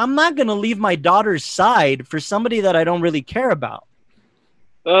brain, I'm not going to leave my daughter's side for somebody that I don't really care about.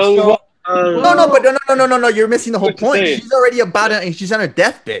 No. You're missing the whole point. She's already about it, and she's on her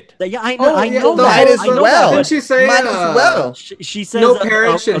deathbed. Yeah, I know that. Might as well. Didn't she say? Might as well. She says no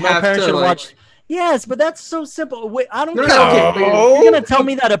parent should have to watch. Yes, but that's so simple. Wait, I don't care. You're gonna tell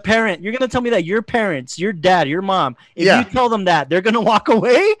me that you're gonna tell me that your parents, your dad, your mom, if you tell them that, they're gonna walk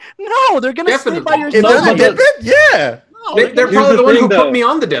away? No, they're gonna stay by your side. If they're on the deathbed, yeah. No, they're probably the one who put me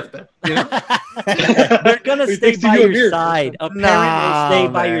on the deathbed. You know? They're gonna stay by your side. A parent will stay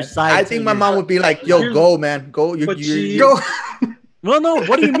by your side. I think my mom would be like, "Yo, go, man, go. You go." Well, no.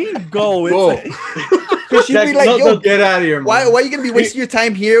 What do you mean, go? Because she'd be like, "Yo, get out of here, man. Why are you gonna be wasting your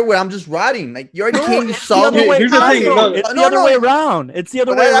time here where I'm just rotting? Like, you already came to solve it." Here's the thing. It's the other way around. It's the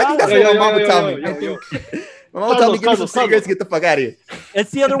other way around. I think that's what my mom would tell me. My mom would tell me, "Give me some cigarettes, get the fuck out of here." It's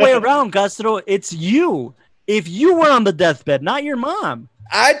the other way around, Castro. It's you. If you were on the deathbed, not your mom.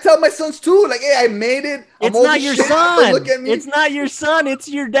 I tell my sons too, like, "Hey, I made it. It's not your son. Look at me. It's not your son. It's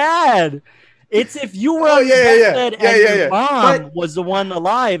your dad." It's if you were on the deathbed and your mom was the one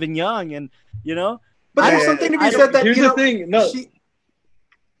alive and young, and But there's something to be said that here's the thing. No,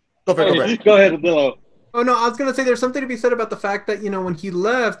 go ahead, Billo. Oh no, I was gonna say there's something to be said about the fact that when he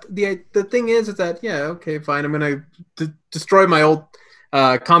left, the thing is that okay, fine, I'm gonna destroy my old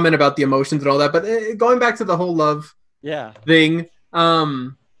comment about the emotions and all that. But going back to the whole love thing,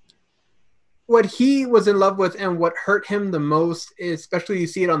 what he was in love with and what hurt him the most, especially you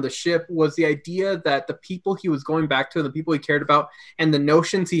see it on the ship, was the idea that the people he was going back to and the people he cared about and the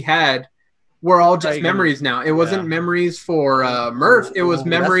notions he had were all just memories now. It wasn't memories for Murph. It was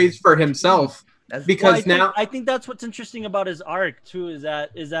memories for himself. Because I think that's what's interesting about his arc too, is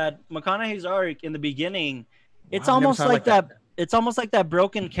that McConaughey's arc in the beginning, it's almost like that. It's almost like that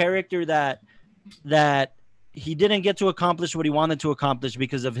broken character that he didn't get to accomplish what he wanted to accomplish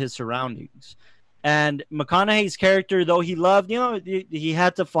because of his surroundings. And McConaughey's character, though he loved, he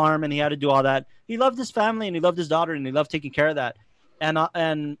had to farm and he had to do all that. He loved his family and he loved his daughter and he loved taking care of that.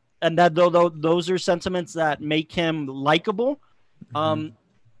 And that though those are sentiments that make him likable.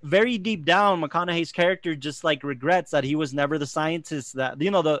 Very deep down, McConaughey's character just like regrets that he was never the scientist that from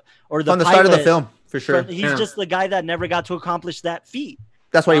the start of the film, for sure. He's just the guy that never got to accomplish that feat.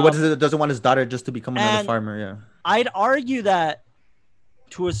 That's why he doesn't want his daughter just to become another farmer. Yeah, I'd argue that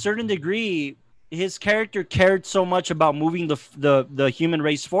to a certain degree, his character cared so much about moving the human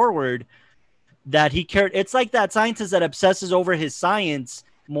race forward that he cared. It's like that scientist that obsesses over his science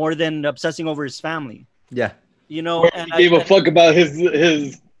more than obsessing over his family. Yeah, he gave a fuck about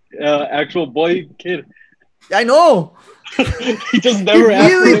his actual boy kid. I know. He just never.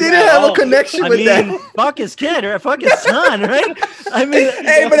 He really didn't have a connection with that. Fuck his kid or fuck his son, right? I mean,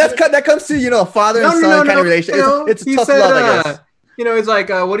 but that comes to father and son kind of relation. It's tough love, I guess. He's like,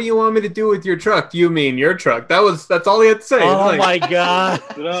 what do you want me to do with your truck? You mean your truck? That's all he had to say. Oh my god!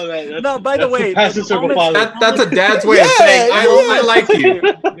 No, by the way, that's a dad's way of saying I like you.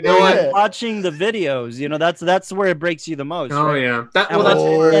 You know what? Watching the videos, that's where it breaks you the most. Oh right? yeah.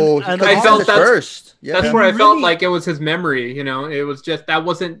 I felt first. Yeah. That's where I felt like it was his memory. It was just that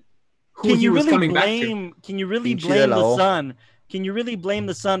wasn't who he was coming back to. Can you really blame the son? Can you really blame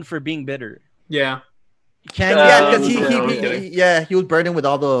the son for being bitter? Yeah. Because he was burdened with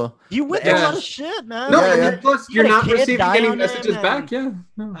all the. You went through a lot of shit, man. No, plus you're not receiving any messages back. Yeah,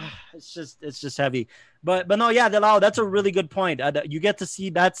 it's just heavy. But no, that's a really good point. You get to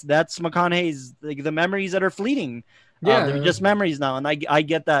see that's McConaughey's the memories that are fleeting. Yeah, they're just memories now, and I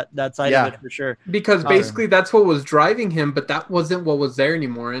get that side of it for sure. Because basically that's what was driving him, but that wasn't what was there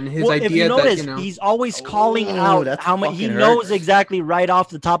anymore. And his idea if you notice, that he's always calling out how much he knows exactly right off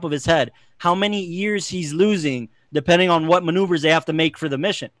the top of his head how many years he's losing, depending on what maneuvers they have to make for the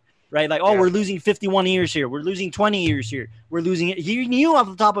mission. Right, like we're losing 51 years here, we're losing 20 years here, we're losing it. He knew off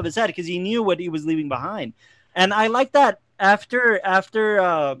the top of his head because he knew what he was leaving behind, and I like that. After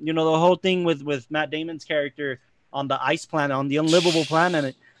the whole thing with Matt Damon's character on the ice planet, on the unlivable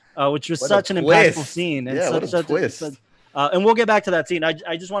planet, which was such an impactful scene. And what a twist. And we'll get back to that scene. I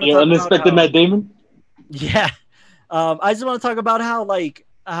just want to talk unexpected about Matt Damon. Yeah, I just want to talk about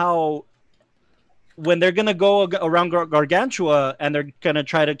how when they're gonna go around Gargantua and they're gonna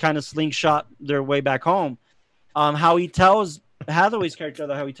try to kind of slingshot their way back home, how he tells Hathaway's character,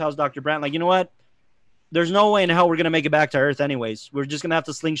 how he tells Dr. Brandt, like, you know what? There's no way in hell we're going to make it back to Earth anyways. We're just going to have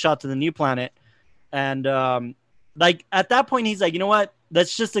to slingshot to the new planet. And like at that point, he's like, you know what?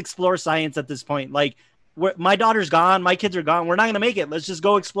 Let's just explore science at this point. Like my daughter's gone. My kids are gone. We're not going to make it. Let's just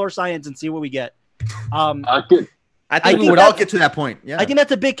go explore science and see what we get. I think we would all get to that point. Yeah. I think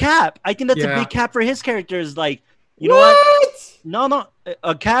that's a big cap. I think that's a big cap for his character is like, you know what? No.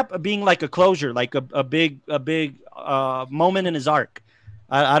 A cap being like a closure, like a big moment in his arc.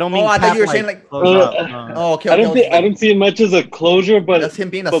 I don't mean. I thought you were saying like. Okay. I don't see it much as a closure, but that's him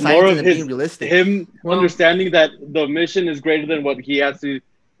being a scientist and being realistic. Him understanding that the mission is greater than what he has to,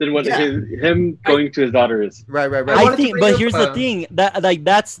 than what him going to his daughter is. Right. I think, but here's the thing that like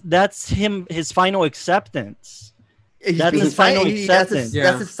that's him, his final acceptance. That's his final acceptance.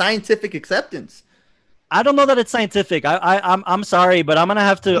 That's his scientific acceptance. I don't know that it's scientific. I'm sorry, but I'm gonna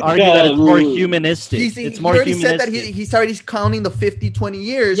have to argue that it's more humanistic. It's more humanistic. Said that he's already counting the 50, 20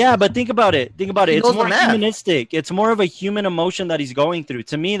 years. Yeah, but think about it. It's more humanistic. It's more of a human emotion that he's going through.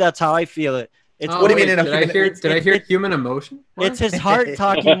 To me, that's how I feel it. It's what do you mean? Did I hear human emotion? It's his heart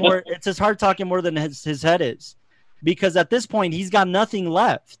talking more. It's his heart talking more than his head is, because at this point he's got nothing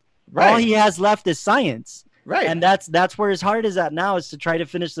left. Right. All he has left is science. Right. And that's where his heart is at now, is to try to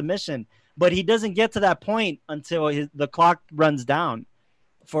finish the mission. But he doesn't get to that point until the clock runs down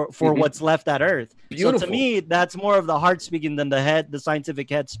for what's left at Earth. Beautiful. So to me, that's more of the heart speaking than the scientific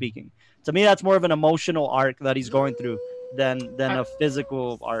head speaking. To me, that's more of an emotional arc that he's going through than a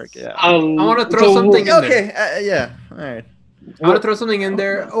physical arc. Yeah. I want to throw something in there. Okay. Yeah. All right. I want to throw something in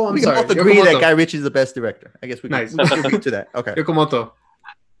there. Oh, I'm sorry. We both agree that Guy Ritchie's the best director. I guess we can agree to that. Okay. Yokomoto.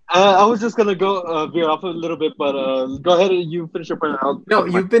 I was just gonna go veer off a little bit, but go ahead and you finish your point. No,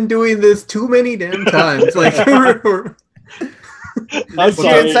 you've been doing this too many damn times. Like, let's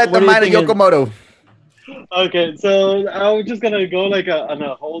hear inside the mind of Yokomoto. Okay, so I was just gonna go like on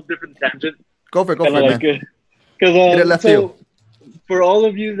a whole different tangent. Go for it, man. Because for all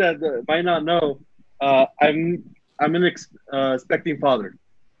of you that might not know, I'm an expecting father.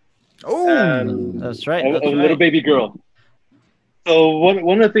 Oh, that's right. A little baby girl. So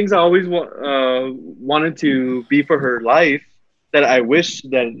one of the things I always wanted to be for her life, that I wish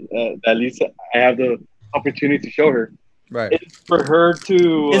that at least I have the opportunity to show her, right? Is for her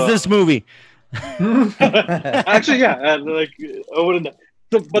to is this movie? Actually, yeah, like I wouldn't.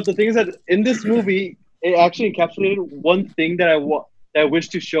 So, but the thing is that in this movie, it actually encapsulated one thing that I wish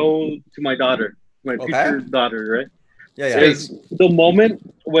to show to my daughter, my future daughter, right? Yeah. Is the moment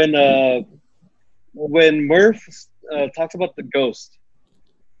when Murph talks about the ghost,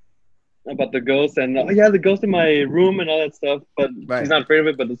 and the ghost in my room and all that stuff, but he's not afraid of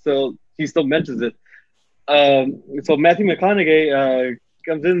it, but he still mentions it. So Matthew McConaughey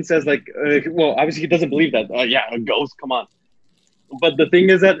comes in and says like, well, obviously he doesn't believe that. A ghost, come on. But the thing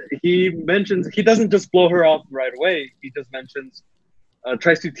is that he doesn't just blow her off right away. He just mentions,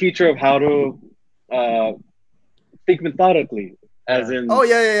 tries to teach her of how to think methodically, as in,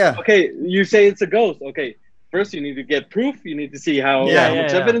 okay, you say it's a ghost, okay. First, you need to get proof. You need to see how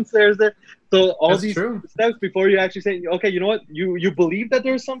much evidence there is there. So all these steps before you actually say, okay, you know what? You believe that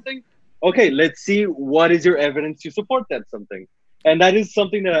there's something? Okay, let's see what is your evidence to support that something. And that is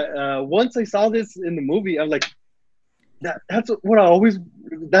something that once I saw this in the movie, I'm like, that's what I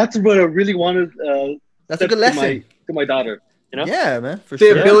really wanted. That's a good lesson to my daughter. You know? Yeah, man, for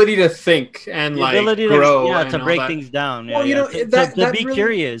sure. The ability to think and grow, to break things down. Well, you know, to be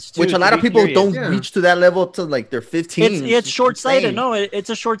curious, which a lot of people don't reach to that level till like they're 15. It's short-sighted. No, it's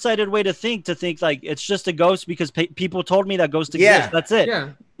a short-sighted way to think like it's just a ghost because people told me that ghost exists. That's it. Yeah.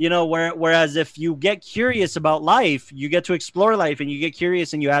 You know, whereas if you get curious about life, you get to explore life, and you get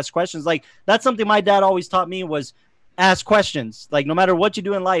curious and you ask questions. Like that's something my dad always taught me was ask questions. Like no matter what you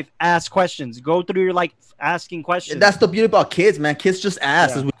do in life, ask questions. Go through your life asking questions. That's the beauty about kids, man. Kids just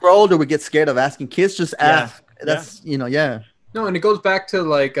ask. As we grow older, we get scared of asking. Kids just ask. that's yeah. No, and it goes back to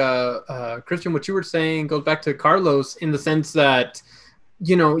like Christian, what you were saying goes back to Carlos in the sense that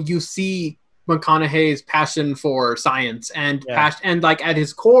you see McConaughey's passion for science and and like at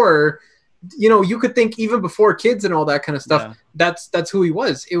his core, you could think even before kids and all that kind of stuff, that's who he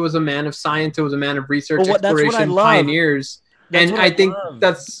was. It was a man of science. It was a man of research, exploration, pioneers. And I think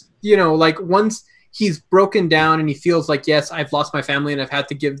that's, like once he's broken down and he feels like, yes, I've lost my family and I've had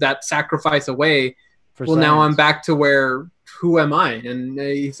to give that sacrifice away. Now I'm back to who am I? And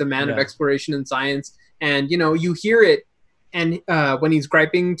he's a man of exploration and science. And, you hear it. And when he's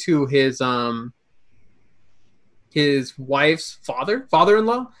griping to his wife's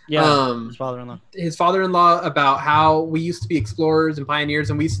father-in-law, his father-in-law about how we used to be explorers and pioneers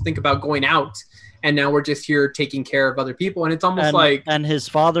and we used to think about going out, and now we're just here taking care of other people. And it's almost and his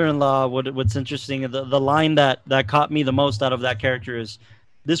father-in-law, what's interesting, the line that caught me the most out of that character is,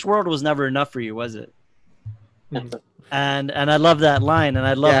 "This world was never enough for you, was it?" And I love that line, and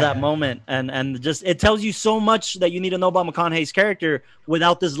I love that moment, and just it tells you so much that you need to know about McConaughey's character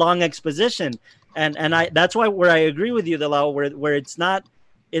without this long exposition, and that's why where I agree with you, Delao, where it's not,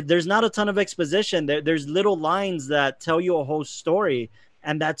 there's not a ton of exposition. There's little lines that tell you a whole story,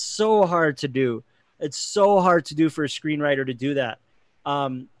 and that's so hard to do. It's so hard to do for a screenwriter to do that,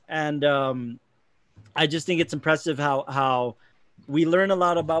 I just think it's impressive how we learn a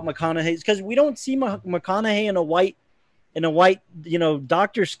lot about McConaughey, because we don't see McConaughey in a white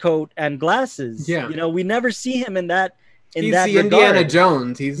doctor's coat and glasses. We never see him in that. He's the Indiana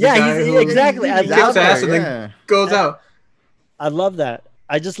Jones. He's the guy who exactly. He kicks ass and then goes out. I love that.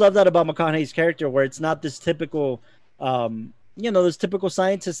 I just love that about McConaughey's character, where it's not this typical, those typical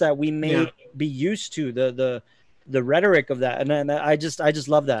scientists that we may be used to. The rhetoric of that, and I just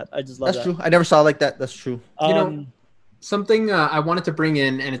love that. That's that. True. I never saw it like that. That's true. Something I wanted to bring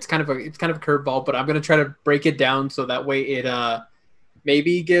in, and it's kind of a curveball, but I'm going to try to break it down so that way it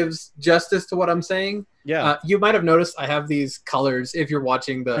maybe gives justice to what I'm saying. Yeah. You might have noticed I have these colors if you're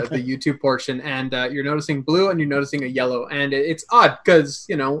watching the YouTube portion, and you're noticing blue and you're noticing a yellow, and it's odd because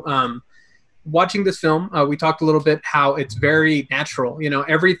watching this film, we talked a little bit how it's very natural.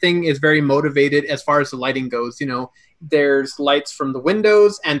 Everything is very motivated as far as the lighting goes. There's lights from the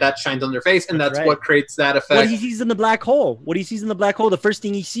windows, and that shines on their face, and that's what creates that effect. What he sees in the black hole. The first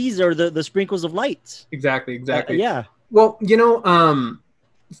thing he sees are the sprinkles of light. Exactly. Yeah. Well,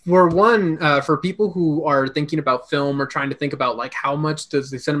 for one, for people who are thinking about film or trying to think about like how much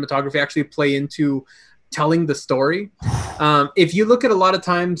does the cinematography actually play into telling the story, if you look at a lot of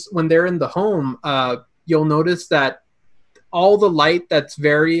times when they're in the home, you'll notice that all the light that's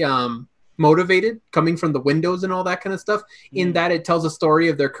very motivated coming from the windows and all that kind of stuff, in that it tells a story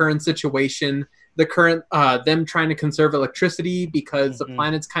of their current situation, the current them trying to conserve electricity because the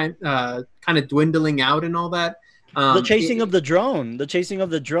planet's kind of dwindling out and all that. The chasing of the drone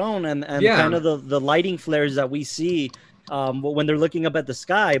and kind of the lighting flares that we see when they're looking up at the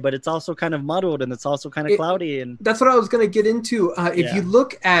sky, but it's also kind of muddled and it's also kind of cloudy. And that's what I was going to get into. If you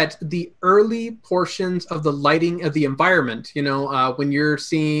look at the early portions of the lighting of the environment, when you're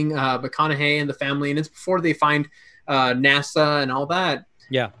seeing McConaughey and the family, and it's before they find NASA and all that.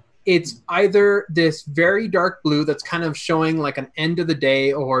 Yeah. It's either this very dark blue that's kind of showing like an end of the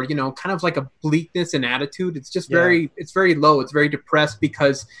day, or, kind of like a bleakness and attitude. It's just it's very low. It's very depressed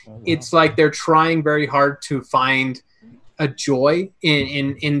because it's like they're trying very hard to find a joy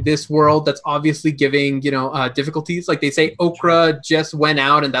in this world that's obviously giving, difficulties. Like they say, okra just went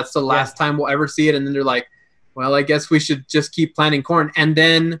out and that's the last time we'll ever see it. And then they're like, well, I guess we should just keep planting corn. And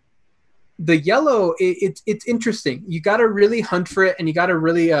then the yellow, it's interesting. You got to really hunt for it, and you got to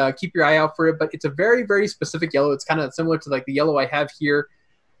really keep your eye out for it. But it's a very, very specific yellow. It's kind of similar to like the yellow I have here.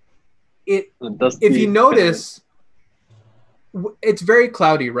 If you notice, it's very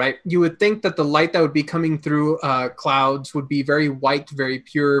cloudy, right? You would think that the light that would be coming through clouds would be very white, very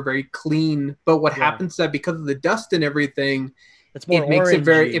pure, very clean. But what happens is that because of the dust and everything, it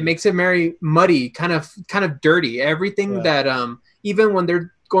makes it very muddy, kind of dirty. Everything that even when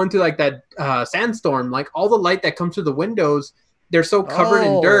they're going through like that sandstorm, like all the light that comes through the windows, they're so covered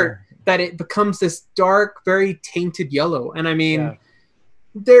in dirt that it becomes this dark, very tainted yellow. And I mean,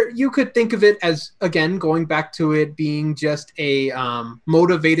 there you could think of it as, again, going back to it being just a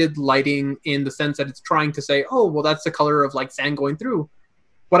motivated lighting in the sense that it's trying to say, oh, well, that's the color of like sand going through.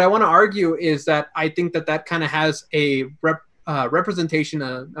 What I want to argue is that I think that kind of has a representation,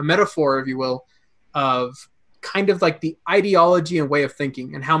 a metaphor, if you will, of kind of like the ideology and way of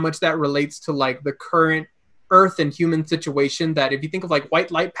thinking, and how much that relates to like the current earth and human situation, that if you think of like white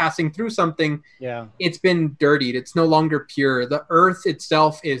light passing through something, it's been dirtied. It's no longer pure. The earth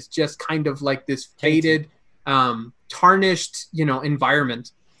itself is just kind of like this faded, tarnished,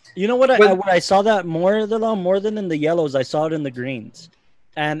 environment. You know what? I saw that more than in the yellows. I saw it in the greens,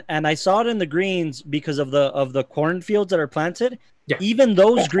 and I saw it in the greens because of the cornfields that are planted. Yeah. Even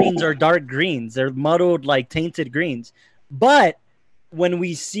those greens are dark greens. They're muddled, like tainted greens. But when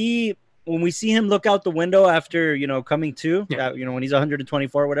we see him look out the window after coming to, when he's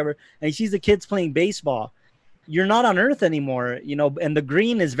 124 or whatever, and he sees the kids playing baseball, you're not on Earth anymore, and the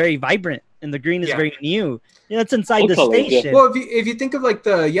green is very vibrant and the green is very new. It's inside the station. Well, if you think of like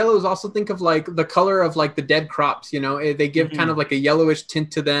the yellows, also think of like the color of like the dead crops. They give kind of like a yellowish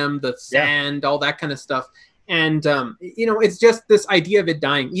tint to them, the sand, all that kind of stuff. And it's just this idea of it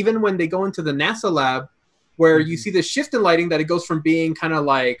dying. Even when they go into the NASA lab, where you see the shift in lighting, that it goes from being kind of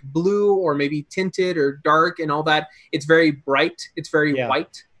like blue or maybe tinted or dark and all that, it's very bright, it's very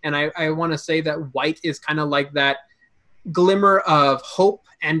white. And I want to say that white is kind of like that glimmer of hope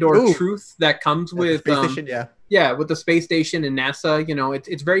and or truth that comes with the space station, with the space station and NASA.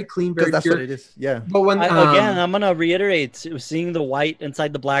 It's very clean, very that's pure. what it is. Yeah. But when again, I'm gonna reiterate, seeing the white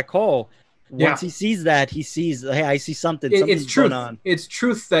inside the black hole. Once he sees that, he sees, hey, I see something. Something's it's truth. Going on. It's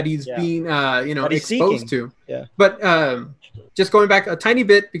truth that he's being exposed seeking. to. Yeah. But just going back a tiny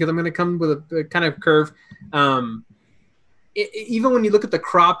bit, because I'm going to come with a kind of curve. Even when you look at the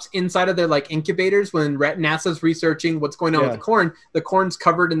crops inside of their like incubators, when NASA's researching what's going on with the corn's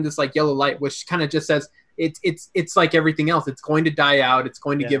covered in this like yellow light, which kind of just says it's like everything else. It's going to die out. It's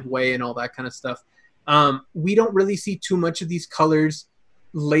going to give way and all that kind of stuff. We don't really see too much of these colors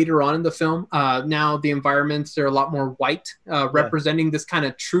later on in the film. Now the environments are a lot more white, representing this kind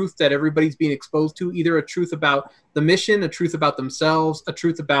of truth that everybody's being exposed to, either a truth about the mission, a truth about themselves, a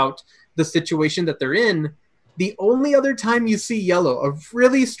truth about the situation that they're in. The only other time you see yellow, a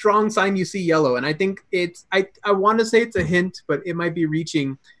really strong sign you see yellow, and I think it's, I want to say it's a hint, but it might be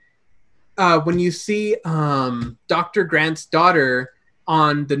reaching, when you see Dr. Grant's daughter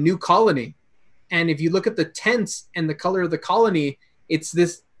on the new colony. And if you look at the tents and the color of the colony, it's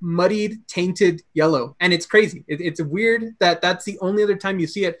this muddied, tainted yellow. And it's crazy. It's weird that that's the only other time you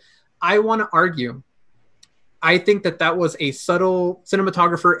see it. I want to argue, I think that was a subtle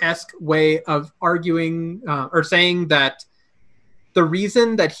cinematographer-esque way of arguing or saying that the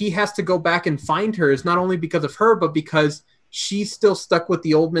reason that he has to go back and find her is not only because of her, but because she's still stuck with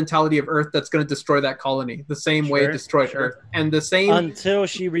the old mentality of Earth that's going to destroy that colony the same way it destroyed Earth. And the same... Until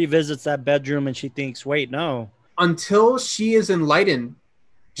she revisits that bedroom and she thinks, wait, no. Until she is enlightened,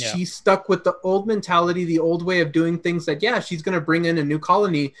 she's stuck with the old mentality, the old way of doing things that, she's going to bring in a new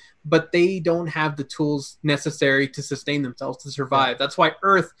colony, but they don't have the tools necessary to sustain themselves, to survive. That's why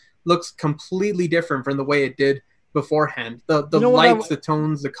Earth looks completely different from the way it did beforehand. The lights, the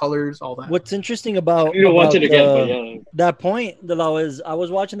tones, the colors, all that. What's interesting about, watch it again, that point, Dalal, is I was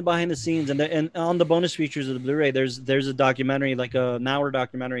watching the behind the scenes, and on the bonus features of the Blu-ray, there's a documentary, like an hour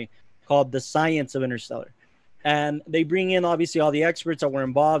documentary called The Science of Interstellar. And they bring in obviously all the experts that were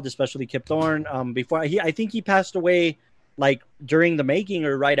involved, especially Kip Thorne. I think he passed away like during the making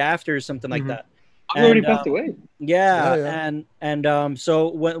or right after or something like that. He already passed away. Yeah. And so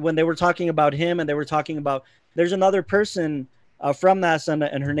when they were talking about him, and they were talking about, there's another person from NASA,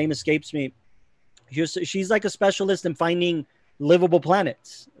 and her name escapes me. She's like a specialist in finding livable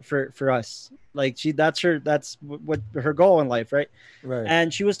planets for us. Like that's what her goal in life, right?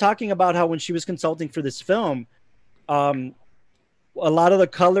 And she was talking about how when she was consulting for this film, a lot of the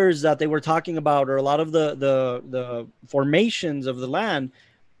colors that they were talking about, or a lot of the formations of the land,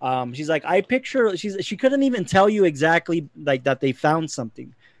 she's like, I picture, she couldn't even tell you exactly like that they found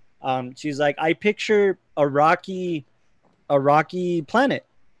something. She's like, I picture a rocky planet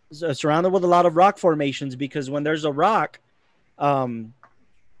surrounded with a lot of rock formations, because when there's a rock,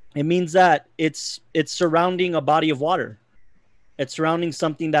 it means that it's surrounding a body of water. It's surrounding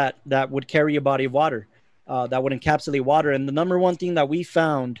something that would carry a body of water, that would encapsulate water. And the number one thing that we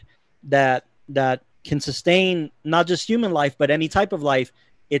found that can sustain not just human life, but any type of life,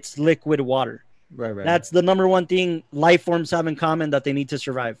 it's liquid water. Right. That's the number one thing life forms have in common that they need to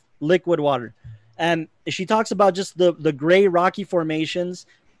survive: liquid water. And she talks about just the gray rocky formations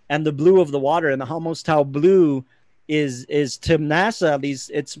and the blue of the water, and almost how blue is to NASA, at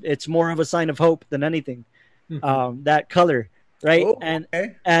least it's more of a sign of hope than anything. That color, right?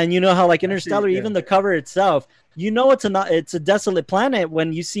 And you know how like Interstellar, even the cover itself, it's a desolate planet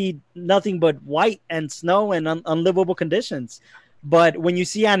when you see nothing but white and snow and unlivable conditions. But when you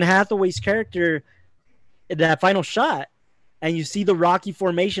see Anne Hathaway's character in that final shot, and you see the rocky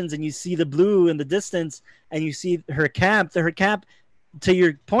formations, and you see the blue in the distance, and you see her camp, to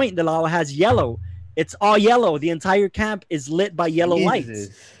your point, Dalal, has yellow. It's all yellow. The entire camp is lit by yellow lights.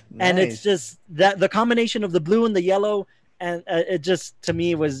 And it's just that the combination of the blue and the yellow, and it just to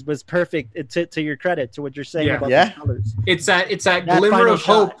me was perfect. To your credit, to what you're saying about the colors. It's that glimmer of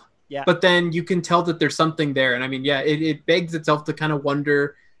hope. Yeah. But then you can tell that there's something there, and I mean, it begs itself to kind of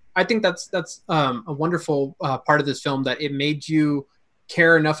wonder. I think that's a wonderful part of this film, that it made you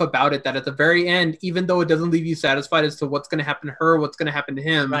care enough about it that at the very end, even though it doesn't leave you satisfied as to what's going to happen to her, what's going to happen to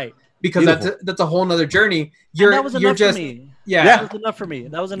him, right? Because that's a whole nother journey. That was enough for me. Yeah, that was enough for me.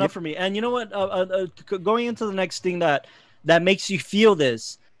 That was enough for me. And you know what? Going into the next thing that makes you feel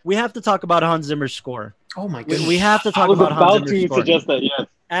this, we have to talk about Hans Zimmer's score. Oh my goodness. We have to talk about Hans Zimmer's score. Suggest that, yes.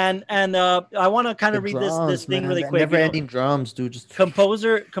 And I want to kind of read this thing really quick. Never-ending drums, dude. Just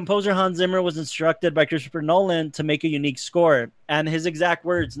composer Hans Zimmer was instructed by Christopher Nolan to make a unique score, and his exact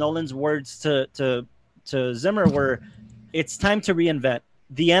words, Nolan's words to Zimmer were, "It's time to reinvent.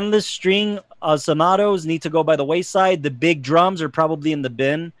 The endless string of sonatos need to go by the wayside. The big drums are probably in the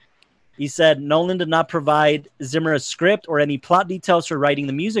bin." He said Nolan did not provide Zimmer a script or any plot details for writing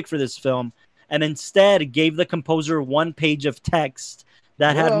the music for this film, and instead gave the composer one page of text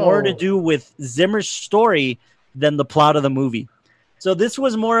that had more to do with Zimmer's story than the plot of the movie. So this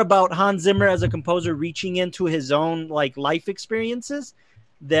was more about Hans Zimmer as a composer reaching into his own like life experiences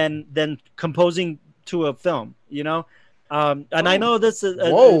than composing to a film, you know? And I know this is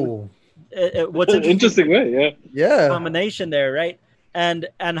what's an interesting way, yeah, combination there, right? And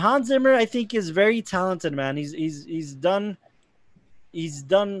Hans Zimmer, I think, is very talented, man. He's done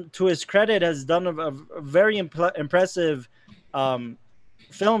to his credit, has done a very impressive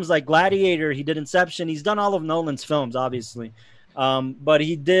films like Gladiator. He did Inception. He's done all of Nolan's films, obviously, but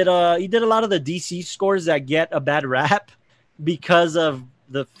he did a lot of the DC scores that get a bad rap because of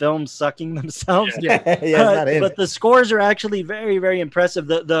the films sucking themselves. But the scores are actually very, very impressive.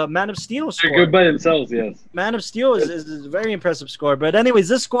 The Man of Steel score, they're good by themselves. Yes, Man of Steel is a very impressive score. But anyways,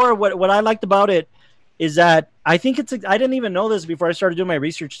 this score, what I liked about it is that I think I didn't even know this before I started doing my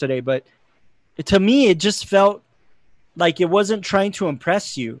research today, but to me it just felt like it wasn't trying to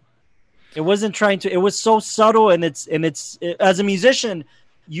impress you. It wasn't trying to. It was so subtle, and it's as a musician,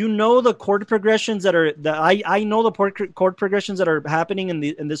 you know the chord progressions that are I know the chord progressions that are happening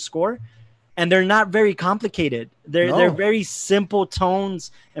in this score, and they're not very complicated. They're very simple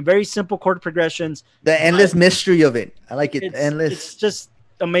tones and very simple chord progressions. The endless mystery of it, I like it. Endless. It's just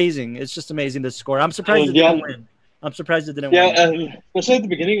amazing. It's just amazing. This score. I'm surprised it didn't win. I'm surprised it didn't win. Especially at the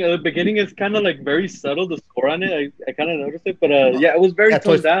beginning. The beginning is kind of like very subtle. The score on it, I kind of noticed it, but it was very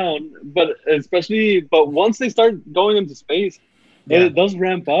toned down. But once they start going into space, it does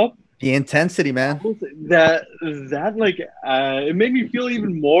ramp up. The intensity, man. That like it made me feel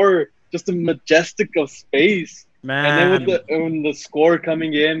even more just the majestic of space, man. And then with the score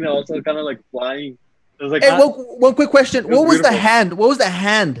coming in, also kind of like flying. It was like, hey, one quick question. What was the hand? What was the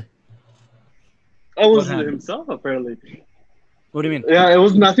hand? That was himself, apparently. What do you mean? Yeah, it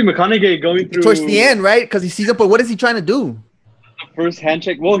was Matthew McConaughey going through towards the end, right? Because he sees it, but what is he trying to do? The first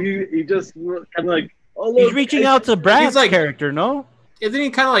handshake. Well, he just kind of like, oh, look, he's reaching out to Brad's character, no? Isn't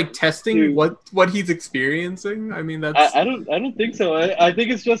he kind of like testing what he's experiencing? I mean, that's. I don't think so. I think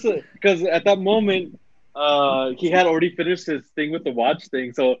it's just because at that moment, he had already finished his thing with the watch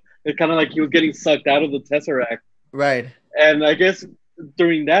thing, so it's kind of like he was getting sucked out of the Tesseract. Right. And I guess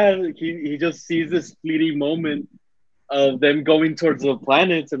during that, he just sees this fleeting moment of them going towards the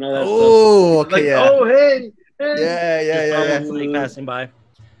planets and all that stuff. Oh, okay, like, oh, hey. Yeah. Passing by.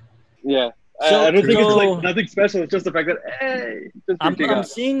 Yeah. So, I don't think it's like nothing special. It's just the fact that I'm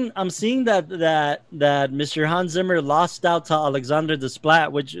seeing that Mr. Hans Zimmer lost out to Alexander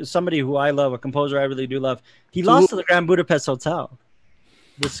Desplat, which is somebody who I love, a composer I really do love. He lost to the Grand Budapest Hotel.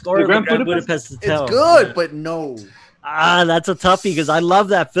 The score of the Grand Budapest Hotel. It's good, but no. That's a toughie because I love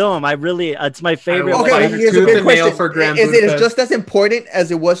that film. It's my favorite. Okay, here's a big question. Is it just as important as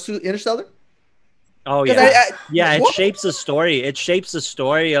it was to Interstellar? Oh yeah, it shapes the story. It shapes the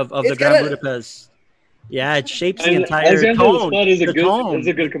story of the Grand Budapest. Yeah, it shapes the entire tone. Is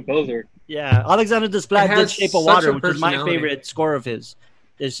a good composer. Yeah, Alexander Desplat did Shape of Water, which is my favorite score of his.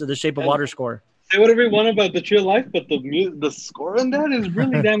 Is the Shape of Water score. Say whatever you want about The Tree of Life, but the score in that is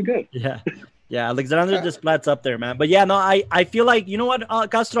really damn good. Yeah, Alexander Desplat's up there, man. But yeah, no, I feel like, you know what,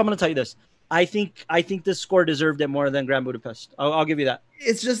 Castro, I'm gonna tell you this. I think this score deserved it more than Grand Budapest. I'll give you that.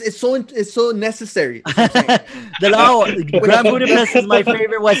 It's so necessary. Grand Budapest is my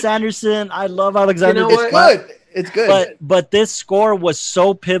favorite Wes Anderson. I love Alexander. It's good. But this score was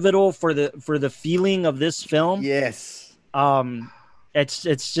so pivotal for the feeling of this film. Yes.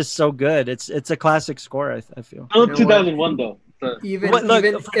 It's just so good. It's a classic score. I feel. Oh, 2001 though. Even Look,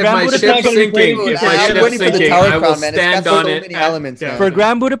 if Grand my Budapest- ship's sinking, I will man. stand It's got on so it. many elements, man. For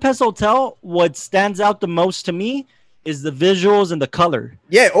Grand Budapest Hotel, what stands out the most to me is the visuals and the color.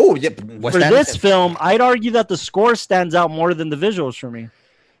 Yeah. Oh, yeah. For this film, I'd argue that the score stands out more than the visuals for me.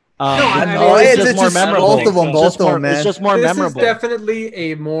 It's just memorable. Both of them, man. It's just more memorable. This is definitely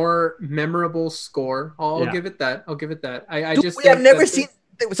a more memorable score. I'll give it that. I Dude, just we have never seen.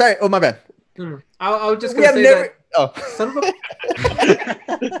 Sorry. Oh, my bad. I'll just We have say never. that. Son of a.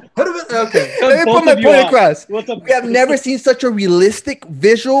 Okay. Let me put my point across. What's up? We have never seen such a realistic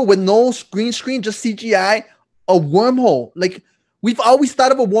visual with no green screen, just CGI. A wormhole. Like we've always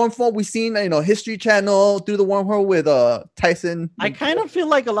thought of a wormhole. We've seen, History Channel through the wormhole with Tyson. I kind of feel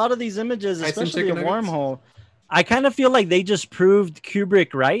like a lot of these images, especially a wormhole, I kind of feel like they just proved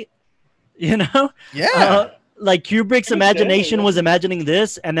Kubrick right. Yeah. Like Kubrick's imagination was imagining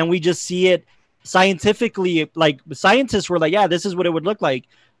this, and then we just see it scientifically. Like scientists were like, yeah, this is what it would look like.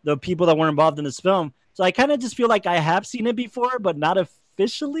 The people that were involved in this film. So I kind of just feel like I have seen it before, but not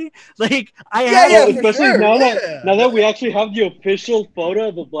officially. Like I have, especially now that we actually have the official photo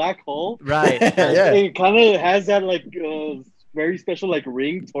of the black hole, right? It kind of has that like very special like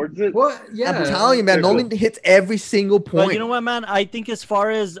ring towards it. What? Yeah, I'm telling you, man. Nolan hits every single point. But you know what, man? I think as far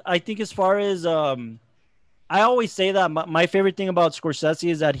as I always say that my favorite thing about Scorsese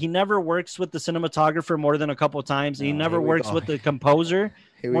is that he never works with the cinematographer more than a couple of times. He never works with the composer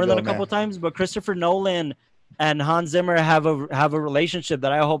more than a couple of times. But Christopher Nolan and Hans Zimmer have a relationship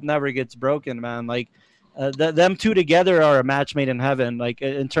that I hope never gets broken, man. Like them two together are a match made in heaven. Like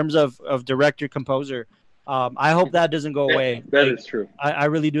in terms of director composer, I hope that doesn't go away. That is true. I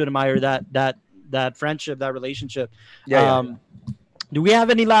really do admire that friendship, that relationship. Yeah. Do we have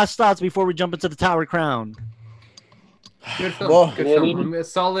any last thoughts before we jump into the Tower Crown? Good film. Good film. A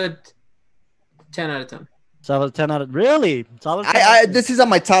solid 10 out of 10. Solid 10 out of really solid. This is on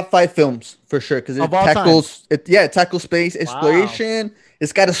my top 5 films for sure because it tackles space exploration. Wow.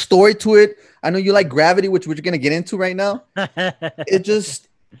 It's got a story to it. I know you like Gravity, which we're gonna get into right now. It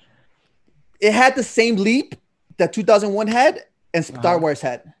had the same leap that 2001 had and Star Wars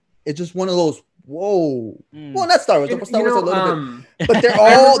had. It's just one of those. Whoa. Well, not Star Wars. Star Wars a little bit, but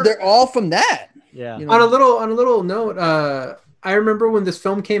they're all from that. Yeah. On a little note, I remember when this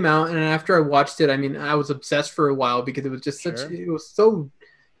film came out, and after I watched it, I mean, I was obsessed for a while because it was just it was so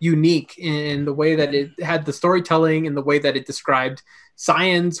unique in the way that it had the storytelling and the way that it described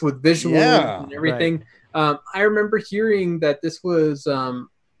science with visuals and everything. Right. I remember hearing that this was a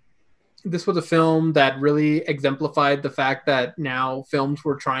film that really exemplified the fact that now films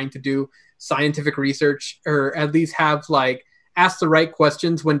were trying to do scientific research, or at least have ask the right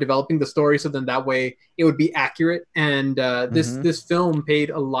questions when developing the story, so then that way it would be accurate. And this film paid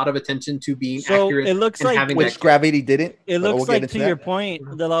a lot of attention to being accurate. It looks like which Gravity didn't. It looks like, to your point,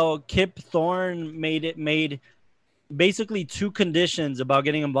 Kip Thorne made basically 2 conditions about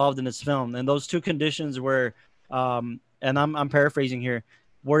getting involved in this film, and those 2 conditions were, and I'm paraphrasing here,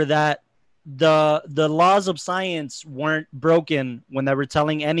 were that the laws of science weren't broken when they were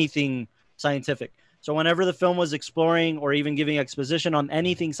telling anything scientific. So whenever the film was exploring or even giving exposition on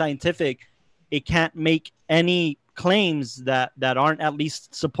anything scientific, it can't make any claims that aren't at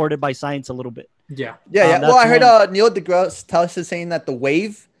least supported by science a little bit. Yeah. Well, I heard Neil deGrasse Tyson saying that the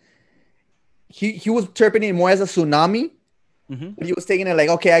wave, he was interpreting it more as a tsunami. Mm-hmm. But he was taking it like,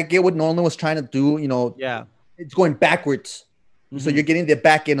 okay, I get what Nolan was trying to do. It's going backwards. Mm-hmm. So you're getting the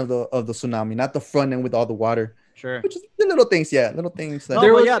back end of the tsunami, not the front end with all the water. Sure. Which is the little things, little things. That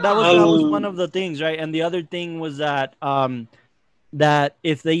was one of the things, right? And the other thing was that that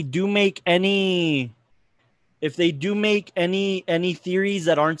if they do make any theories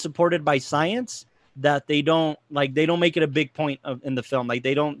that aren't supported by science, that they don't make it a big point in the film. Like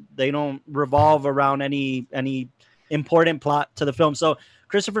they don't revolve around any important plot to the film. So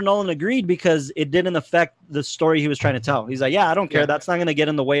Christopher Nolan agreed because it didn't affect the story he was trying to tell. He's like, yeah, I don't care. That's not going to get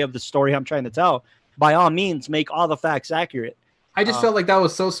in the way of the story I'm trying to tell. By all means, make all the facts accurate. I just felt like that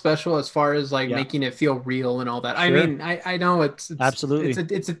was so special as far as making it feel real and all that. Sure. I mean, I know it's absolutely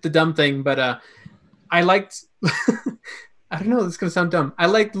it's the dumb thing, but I liked. I don't know. This is gonna sound dumb. I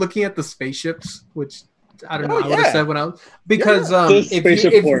liked looking at the spaceships, which I don't know. I would have said when I was because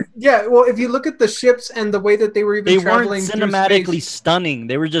if you look at the ships and the way that they were traveling, weren't cinematically stunning.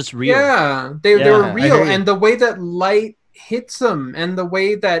 They were just real. Yeah, they were real, and the way that light hits them and the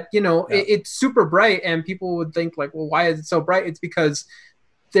way that it's super bright, and people would think like, well, why is it so bright? It's because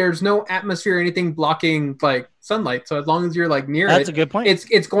there's no atmosphere or anything blocking sunlight, so as long as you're near that's a good point.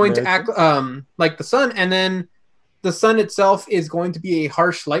 It's going to act like the sun. And then the sun itself is going to be a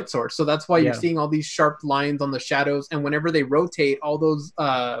harsh light source. So that's why you're seeing all these sharp lines on the shadows. And whenever they rotate, all those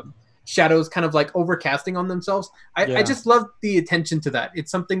shadows kind of like overcasting on themselves. I just love the attention to that.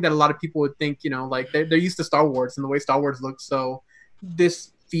 It's something that a lot of people would think, like they're used to Star Wars and the way Star Wars looks. So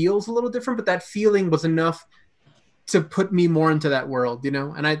this feels a little different, but that feeling was enough to put me more into that world,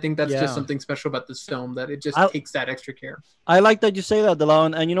 and I think that's just something special about this film, that it just takes that extra care. I like that you say that,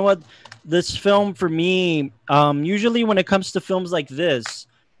 Delon. And you know what? This film for me, usually when it comes to films like this,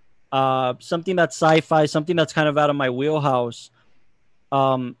 something that's sci-fi, something that's kind of out of my wheelhouse,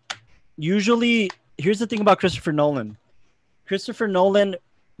 usually, here's the thing about Christopher Nolan. Christopher Nolan,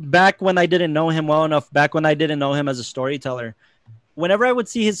 back when I didn't know him well enough, back when I didn't know him as a storyteller, whenever I would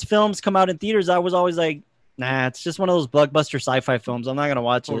see his films come out in theaters, I was always like, nah, it's just one of those blockbuster sci-fi films. I'm not gonna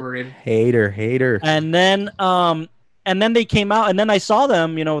watch it. Hater. And then they came out, and then I saw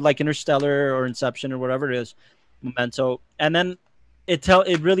them, like Interstellar or Inception or whatever it is, Memento. And then it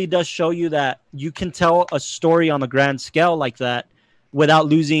really does show you that you can tell a story on a grand scale like that without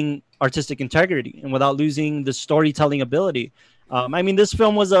losing artistic integrity and without losing the storytelling ability. I mean, this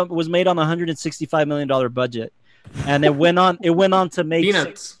film was made on a $165 million budget, and it went on to make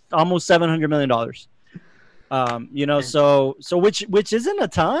almost $700 million. So which isn't a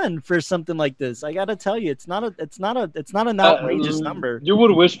ton for something like this. I gotta tell you, it's not an outrageous number. You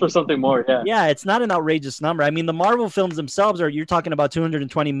would wish for something more, yeah. Yeah, it's not an outrageous number. I mean, the Marvel films themselves you're talking about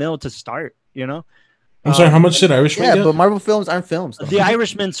 220 mil to start. I'm sorry, how much did Irishman get? But Marvel films aren't films, though. The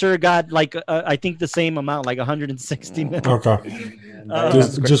Irishman, sir, got like I think the same amount, like 160 mil. Okay.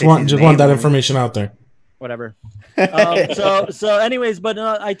 Just want that information out there. Whatever. So anyways, but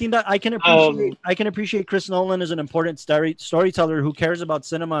I think that I can appreciate Chris Nolan as an important storyteller who cares about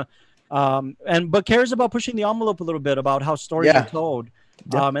cinema, but cares about pushing the envelope a little bit about how stories are told.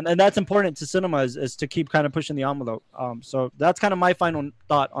 And that's important to cinema is to keep kind of pushing the envelope. So that's kind of my final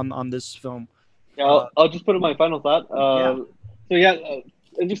thought on this film. Yeah, I'll just put in my final thought.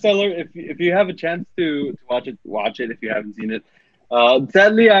 Interstellar, if you have a chance to watch it if you haven't seen it.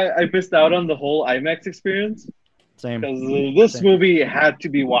 Sadly, I missed out on the whole IMAX experience. Same. Because this movie had to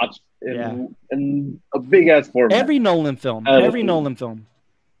be watched in a big ass format. Every Nolan film.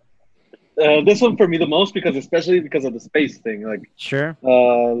 This one for me the most especially because of the space thing. Like sure.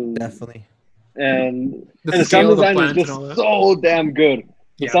 Definitely. And the sound design is just so damn good.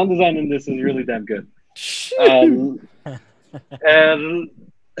 The sound design in this is really damn good. And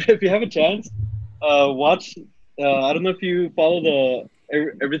if you have a chance, watch. I don't know if you follow the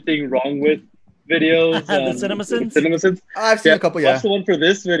Everything Wrong With videos. The CinemaSins? CinemaSins. I've seen a couple, Watch the one for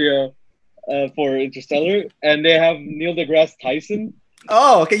this video for Interstellar, and they have Neil deGrasse Tyson.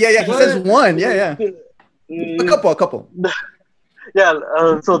 Oh, okay, yeah. He says one, yeah. A couple. Yeah,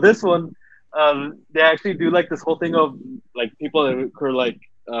 so this one, they actually do like this whole thing of like people who are like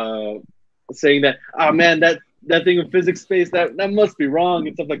saying that, oh man, that thing of physics space, that must be wrong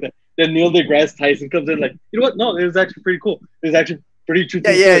and stuff like that. Then Neil deGrasse Tyson comes in like, you know what? No, it was actually pretty cool. It was actually pretty true.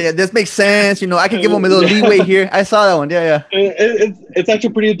 Yeah. This makes sense. I can give him a little leeway here. I saw that one. Yeah. It's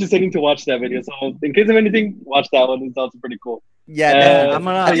actually pretty entertaining to watch that video. So in case of anything, watch that one. It's also pretty cool. Yeah,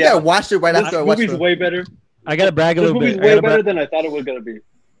 I think I watched it right after I watched it. This movie's way better. I gotta brag a little bit. This movie's way better than I thought it was gonna be.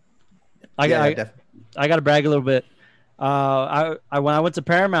 I gotta brag a little bit. When I went to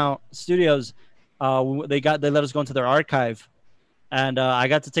Paramount Studios, they let us go into their archive, and I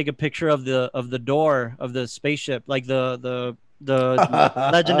got to take a picture of the door of the spaceship, like the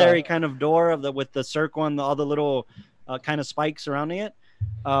legendary kind of door with the circle and all the little kind of spikes surrounding it.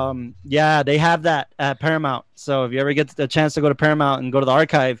 They have that at Paramount. So if you ever get the chance to go to Paramount and go to the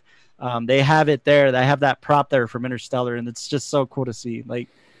archive, they have it there. They have that prop there from Interstellar, and it's just so cool to see. Like,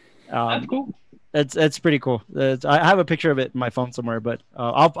 that's cool. It's pretty cool. I have a picture of it in my phone somewhere, but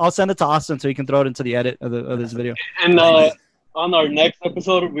I'll send it to Austin so he can throw it into the edit of this video. And on our next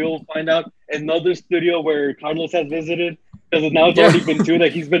episode, we will find out another studio where Carlos has visited. Because now it's already been two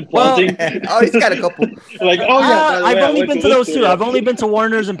that he's been planting. He's got a couple. I've only been to those two. I've only been to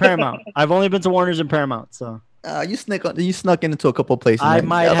Warner's and Paramount. So you snuck into a couple places. I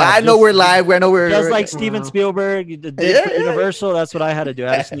might have. I know we're live. I know we're just like Steven Spielberg did for Universal. That's what I had to do.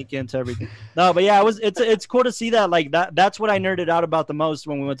 I had to sneak into everything. No, but yeah, it's cool to see that. Like that's what I nerded out about the most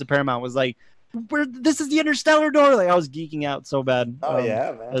when we went to Paramount. Was like, this is the Interstellar door. Like I was geeking out so bad.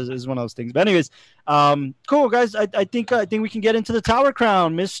 Man. It's one of those things. But anyways, cool guys. I think we can get into the Tower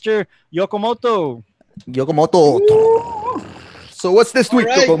Crown, Mr. Yokomoto. So what's this week,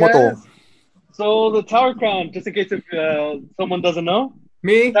 Yokomoto? Guys. So the Tower Crown, just in case if someone doesn't know,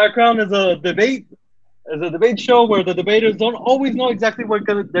 Tower Crown is a debate show where the debaters don't always know exactly what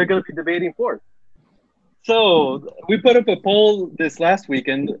they're gonna be debating for. So we put up a poll this last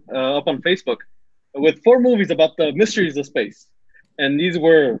weekend up on Facebook with 4 movies about the mysteries of space, and these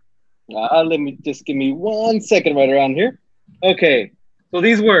were. Let me just give me 1 second right around here. Okay, so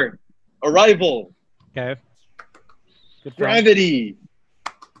these were Arrival. Okay. Good film. Gravity.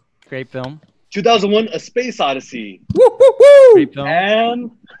 Great film. 2001: A Space Odyssey. Woo, woo, woo. Great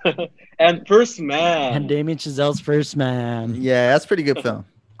film. And First Man. And Damien Chazelle's First Man. Yeah, that's a pretty good film.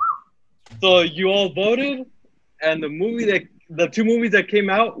 So you all voted, and the 2 movies that came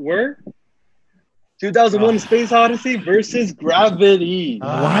out were 2001: Space Odyssey versus Gravity.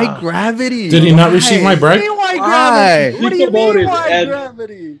 Why Gravity? Did he not receive my break? Why Gravity? What do you mean, why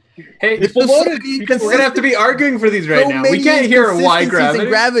Gravity? Hey, People voted. we're gonna have to be arguing for these right now. We can't hear why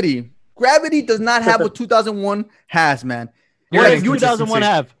Gravity. Gravity does not have what 2001 has, man. What does 2001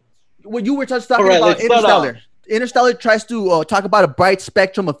 have? What you were just talking about Interstellar. Interstellar tries to talk about a bright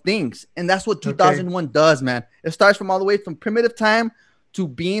spectrum of things, and that's what 2001 does, man. It starts from all the way from primitive time to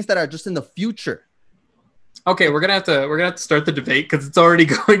beings that are just in the future. Okay, we're gonna have to start the debate because it's already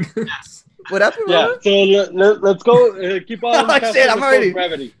going. What happened? Yeah, so let's go. Keep on. Oh, shit, I'm already.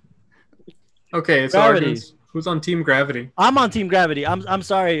 Gravity. Okay, so Gravity. Who's on Team Gravity? I'm on Team Gravity. I'm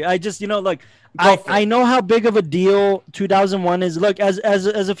sorry. I just look. I know how big of a deal 2001 is. Look, as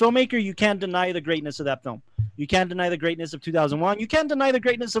a filmmaker, you can't deny the greatness of that film. You can't deny the greatness of 2001. You can't deny the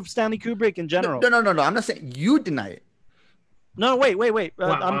greatness of Stanley Kubrick in general. No. I'm not saying you deny it. No, wait. Wow.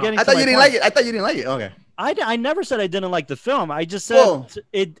 I'm getting. I thought you didn't like it. I thought you didn't like it. Okay. I never said I didn't like the film. I just said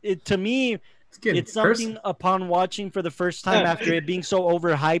it to me. It's something upon watching for the first time after it being so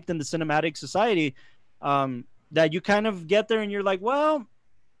overhyped in the cinematic society, that you kind of get there and you're like, well,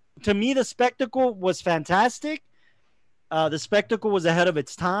 to me the spectacle was fantastic. The spectacle was ahead of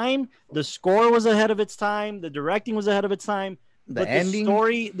its time. The score was ahead of its time. The directing was ahead of its time. The ending,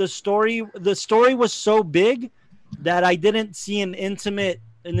 the story was so big that I didn't see an intimate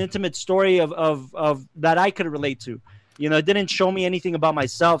story of that I could relate to. It didn't show me anything about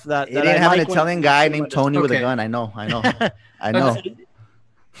myself that it didn't have an Italian guy named Tony with a gun. I know.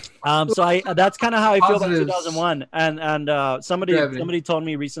 So that's kind of how I feel about 2001. And somebody told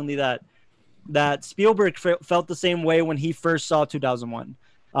me recently that Spielberg felt the same way when he first saw 2001.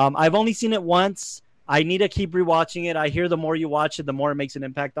 I've only seen it once. I need to keep rewatching it. I hear the more you watch it, the more it makes an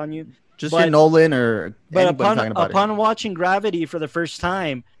impact on you. Nolan or anybody talking about upon watching Gravity for the first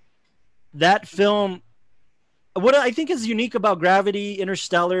time, that film, what I think is unique about Gravity,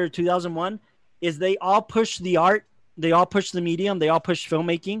 Interstellar, 2001, is they all push the art, they all push the medium, they all push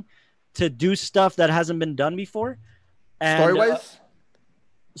filmmaking to do stuff that hasn't been done before. And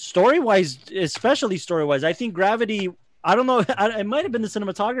story-wise, especially story-wise, I think Gravity, I don't know, it might have been the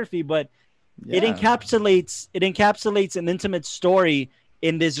cinematography, but it encapsulates an intimate story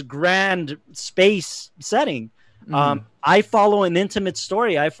in this grand space setting. I follow an intimate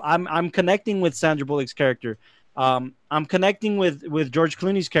story. I'm connecting with Sandra Bullock's character. I'm connecting with George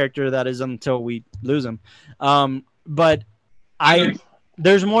Clooney's character. That is until we lose him. But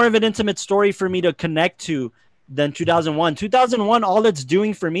there's more of an intimate story for me to connect to than 2001. 2001, all it's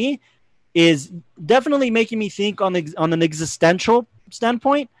doing for me is definitely making me think on an existential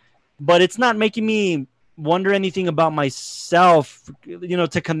standpoint, but it's not making me wonder anything about myself,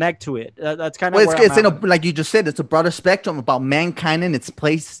 to connect to it. That's kind of it's like you just said, it's a broader spectrum about mankind and its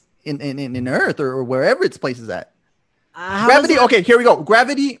place in Earth or wherever its place is at. Gravity. Okay, here we go.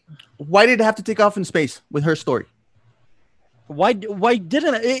 Gravity. Why did it have to take off in space with her story? Why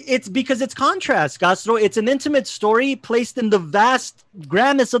didn't it? It's because it's contrast, Castro. It's an intimate story placed in the vast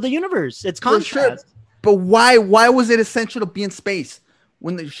grandness of the universe. It's contrast. Sure. But why was it essential to be in space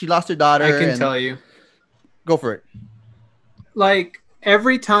when she lost her daughter? I can tell you. Go for it. Like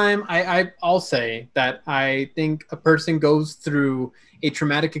every time I'll say that I think a person goes through a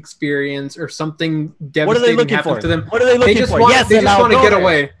traumatic experience or something devastating happens to them. What are they looking for? They just want to get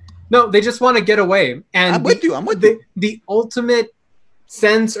away. No, they just want to get away. And I'm with you. The ultimate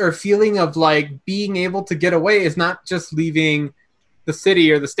sense or feeling of like being able to get away is not just leaving the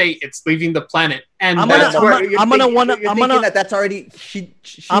city or the state; it's leaving the planet. And that's already she was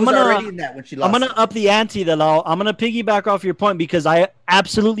already in that when she lost. I'm gonna up the ante, I'm gonna piggyback off your point because I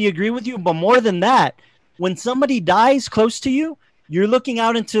absolutely agree with you. But more than that, when somebody dies close to you, you're looking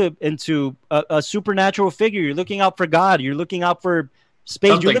out into a supernatural figure. You're looking out for God. You're looking out for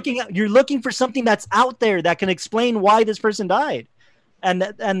space. You're looking for something that's out there that can explain why this person died.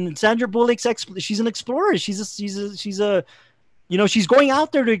 And Sandra Bullock's she's an explorer. She's going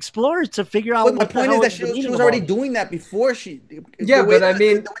out there to explore to figure out. But my point is that she was already doing that before she. Yeah, but I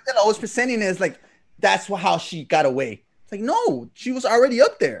mean, the way that I was presenting is like that's how she got away. It's like no, she was already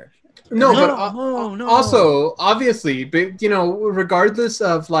up there. No, but also obviously, but, you know, regardless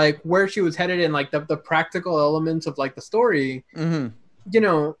of like where she was headed and like the practical elements of like the story, you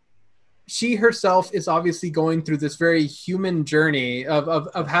know, she herself is obviously going through this very human journey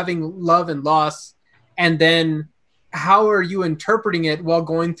of having love and loss, and then how are you interpreting it while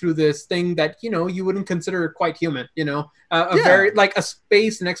going through this thing that, you know, you wouldn't consider quite human, you know, very like a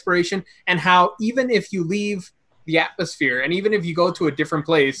space and exploration, and how even if you leave the atmosphere and even if you go to a different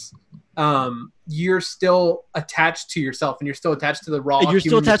place, you're still attached to yourself and you're still attached to the raw you're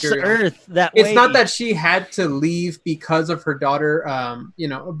still attached material. to Earth. It's not that she had to leave because of her daughter, you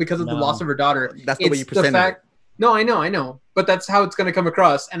know, because of the loss of her daughter. That's the way you present it. No, I know, but that's how it's going to come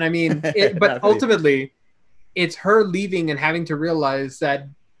across. And I mean, but ultimately, it's her leaving and having to realize that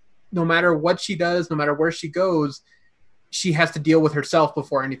no matter what she does, no matter where she goes, she has to deal with herself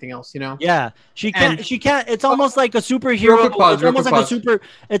before anything else, you know? Yeah. She can't, it's almost like a superhero.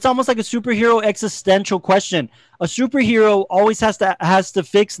 It's almost like a superhero existential question. A superhero always has to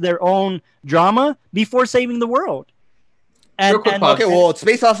fix their own drama before saving the world. Okay, well,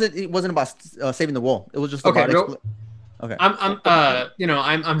 Space Odyssey, it wasn't about saving the world. It was just about okay.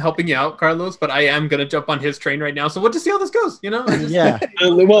 I'm helping you out, Carlos, but I am gonna jump on his train right now. So we'll just see how this goes. You know, yeah.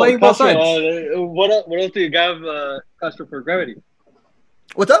 Playing both sides. What else do you have, Christopher, Gravity?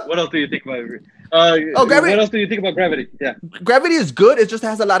 What's up? What else do you think about Gravity? What else do you think about Gravity? Yeah, Gravity is good. It just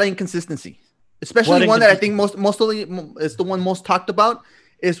has a lot of inconsistency, especially one that I think mostly is the one most talked about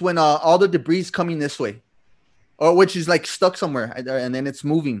is when all the debris is coming this way, or which is like stuck somewhere and then it's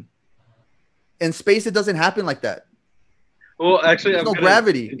moving. In space, it doesn't happen like that. Well, actually, there's no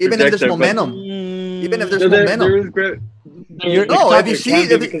gravity, even if there's momentum. Even if there's momentum. If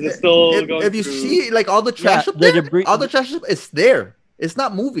you see like all the trash up there, all the trash is there. It's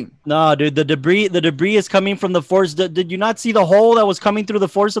not moving. No, dude, the debris is coming from the force. Did you not see the hole that was coming through the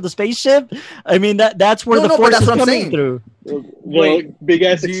force of the spaceship? I mean, that's where the force is coming through. The big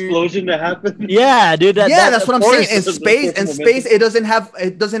ass explosion that happened. Yeah, dude. That's what I'm saying. In space, it doesn't have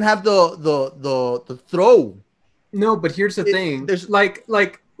the throw. No, but here's the thing. There's like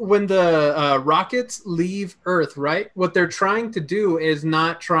when the rockets leave Earth, right? What they're trying to do is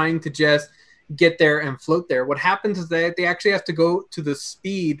not trying to just get there and float there. What happens is that they actually have to go to the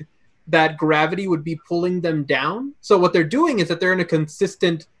speed that gravity would be pulling them down. So what they're doing is that they're in a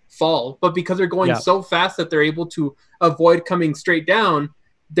consistent fall, but because they're going so fast that they're able to avoid coming straight down,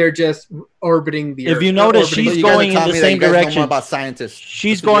 they're just orbiting the Earth. If you notice, she's going in the same direction. About scientists.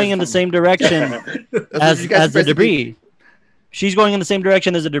 She's going in the same direction as the debris. She's going in the same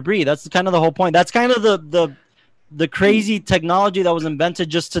direction as the debris. That's kind of the whole point. That's kind of the crazy technology that was invented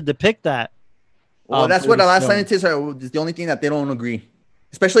just to depict that. Well, that's what a lot of scientists are. It's the only thing that they don't agree.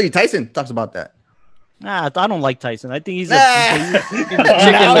 Especially Tyson talks about that. Nah, I don't like Tyson. I think he's a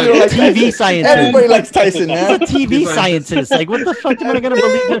TV scientist. Everybody likes Tyson, man. He's a TV scientist. Like, what the fuck am I gonna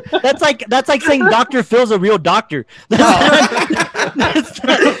believe? That's like saying Dr. Phil's a real doctor. See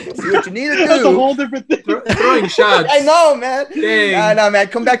what you need to do. That's a whole different thing. Throwing shots. I know, man. No, man.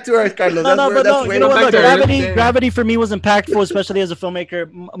 Come back to Earth, Carlos. Gravity for me was impactful, especially as a filmmaker.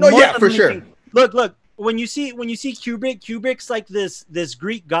 For sure. Look. When you see Kubrick's like this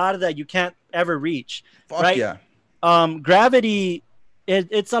Greek god that you can't ever reach. Fuck right? Yeah. Gravity,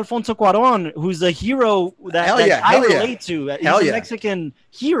 it's Alfonso Cuarón, who's a hero that I relate to. He's a Mexican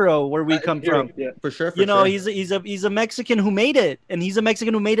hero where we come from. Yeah, for sure. He's a Mexican who made it, and he's a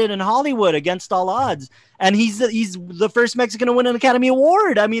Mexican who made it in Hollywood against all odds. And he's the first Mexican to win an Academy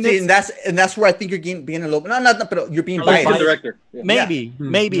Award. I mean, and that's where I think you're being a little but you're being biased. Director. Yeah.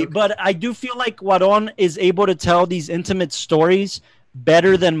 Maybe, but I do feel like Cuarón is able to tell these intimate stories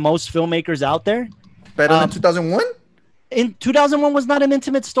better than most filmmakers out there. Better than 2001? In 2001 was not an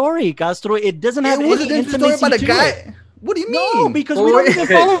intimate story, Castro. It doesn't have any intimacy about a guy. It. What do you mean? No, because we don't even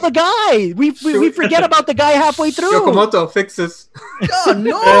follow the guy. We forget about the guy halfway through. Yokomoto, fix this.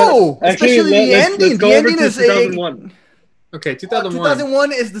 No. Especially the ending. The ending is 2001. Okay, 2001.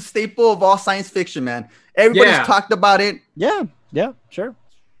 2001 is the staple of all science fiction, man. Everybody's talked about it. Yeah, sure.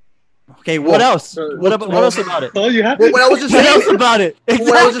 Okay, what else? What else about it? Oh, you have what I was just saying. What else about it?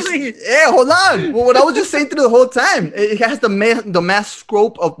 Exactly. Hold on. What I was just saying through the whole time, it has the mass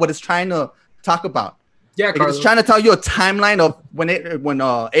scope of what it's trying to talk about. Yeah, it's trying to tell you a timeline of when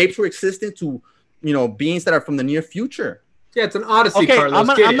apes were existing to, beings that are from the near future. Yeah, it's an odyssey. Okay, Carlos,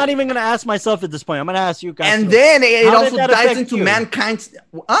 I'm not even gonna ask myself at this point. I'm gonna ask you guys. And then it also dives into mankind's.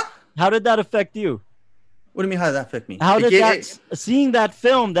 How did that affect you? What do you mean? How did that affect me? How did seeing that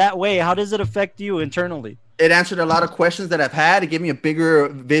film that way? How does it affect you internally? It answered a lot of questions that I've had. It gave me a bigger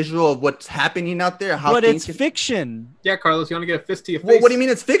visual of what's happening out there. But it's fiction. Yeah, Carlos, you want to get a fist to your face? Well, what do you mean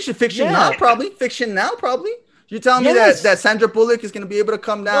it's fiction? Fiction now, probably. Fiction now, probably. You're telling me that Sandra Bullock is going to be able to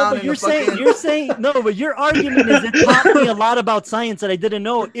come down? No, but you're saying no. But your argument is it taught me a lot about science that I didn't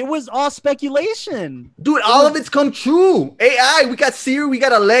know. It was all speculation, dude. All of it's come true. AI. We got Siri. We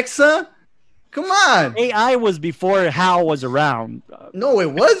got Alexa. Come on. AI was before HAL was around. No,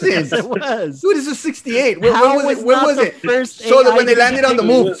 it wasn't. Yes, it was. Dude, this is 68. When was it? First so that AI when they landed on the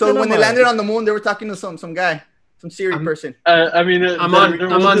moon. So when they cinema. landed on the moon, they were talking to some guy. Some Siri person. I mean, I'm on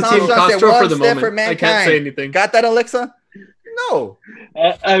Team Castro for the moment. I can't say anything. Got that, Alexa? No.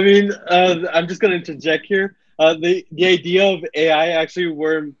 I mean, I'm just gonna interject here. The idea of AI actually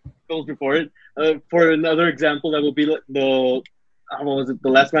were films before it. For another example, that would be the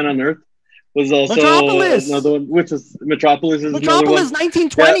Last Man on Earth was also Metropolis. Another one, which is Metropolis. Is Metropolis,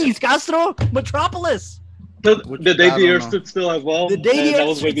 1920s, Castro. Metropolis. So the day the Earth stood still as well. The day the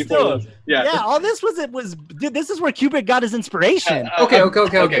Earth stood still. Yeah. All this was. Dude, this is where Kubrick got his inspiration. Okay.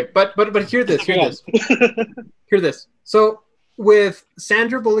 But hear this. So with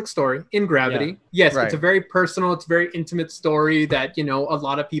Sandra Bullock's story in Gravity, yes, it's a very personal, it's a very intimate story that a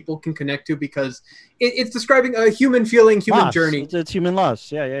lot of people can connect to because it's describing a human feeling, human journey. It's human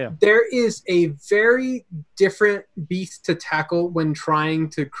loss. Yeah. There is a very different beast to tackle when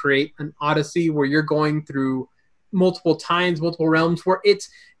trying to create an Odyssey where you're going through multiple times, multiple realms, where it's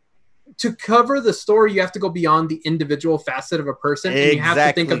to cover the story, you have to go beyond the individual facet of a person, and you have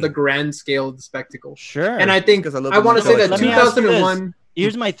to think of the grand scale of the spectacle. Sure. And I think I want to say that 2001.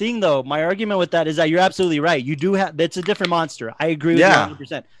 Here's my thing, though. My argument with that is that you're absolutely right. You do have it's a different monster. I agree with you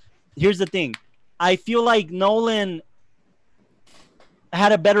 100%. Here's the thing. I feel like Nolan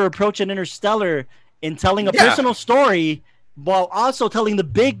had a better approach in Interstellar in telling a personal story while also telling the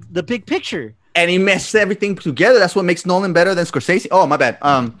big picture. And he meshed everything together. That's what makes Nolan better than Scorsese. Oh, my bad.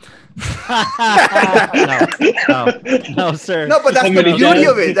 No, sir. No, but that's the beauty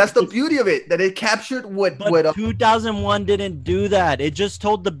of it. That's the beauty of it. That it captured what 2001 didn't do that. It just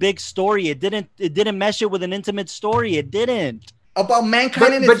told the big story. It didn't mesh it with an intimate story. It didn't. About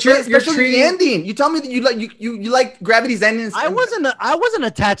mankind and its especially the ending. You tell me that you like Gravity's ending. I wasn't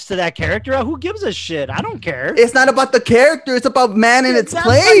attached to that character. Who gives a shit? I don't care. It's not about the character. It's about man in its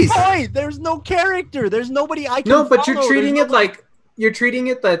place. That's my point. There's no character. There's nobody I can. No, but you're treating it like. You're treating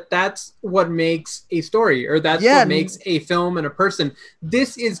it that's what makes a story, or that's what makes a film and a person.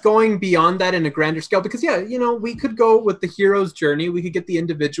 This is going beyond that in a grander scale because, we could go with the hero's journey. We could get the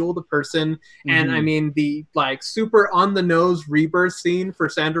individual, the person. And I mean, the super on the nose rebirth scene for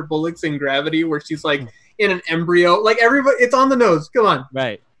Sandra Bullock's in Gravity where she's in an embryo, everybody, it's on the nose. Come on.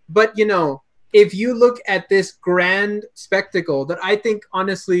 Right. But, if you look at this grand spectacle that I think,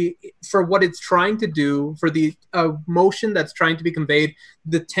 honestly, for what it's trying to do, for the emotion that's trying to be conveyed,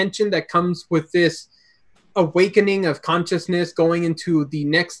 the tension that comes with this awakening of consciousness going into the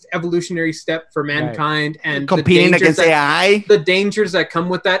next evolutionary step for mankind and competing against AI, the dangers that come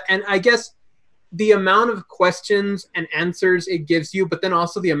with that. And I guess the amount of questions and answers it gives you, but then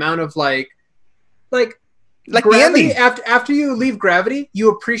also the amount of Gravity, after you leave Gravity, you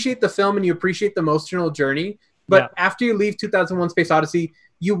appreciate the film and you appreciate the emotional journey. But after you leave 2001 Space Odyssey,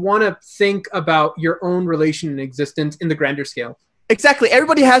 you want to think about your own relation and existence in the grander scale. Exactly.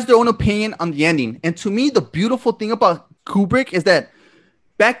 Everybody has their own opinion on the ending. And to me, the beautiful thing about Kubrick is that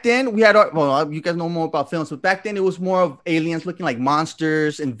back then we had you guys know more about films, but back then it was more of aliens looking like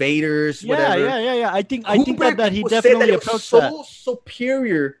monsters, invaders, whatever. Yeah. I think that he definitely approached that. So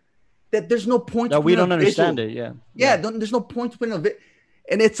superior that there's no point that we don't understand it. There's no point to put in it,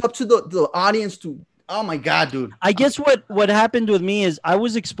 and it's up to the audience to. Oh my god, dude! I guess what happened with me is I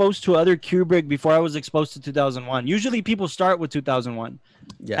was exposed to other Kubrick before I was exposed to 2001. Usually people start with 2001,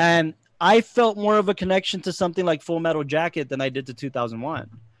 and I felt more of a connection to something like Full Metal Jacket than I did to 2001.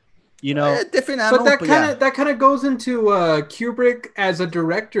 Different animal, but that kind of goes into Kubrick as a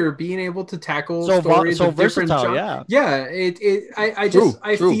director being able to tackle stories of different genres.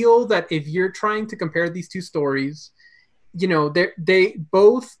 I feel that if you're trying to compare these two stories, they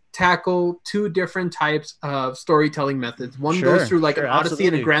both tackle two different types of storytelling methods. One goes through an Odyssey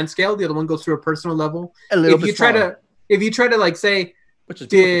at a grand scale. The other one goes through a personal level. If you try to say,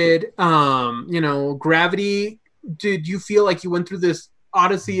 did Gravity? Did you feel like you went through this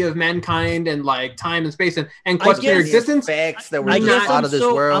Odyssey of mankind and time and space and question your existence? That were out of this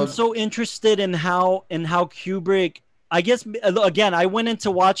world. I'm so interested in how Kubrick. I guess again, I went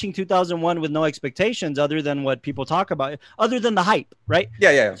into watching 2001 with no expectations other than what people talk about, other than the hype, right?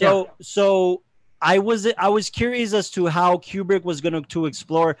 Yeah. So I was curious as to how Kubrick was going to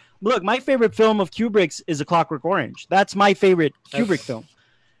explore. Look, my favorite film of Kubrick's is A Clockwork Orange. That's my favorite Kubrick film.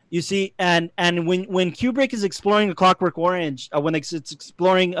 You see, and when Kubrick is exploring A Clockwork Orange, when it's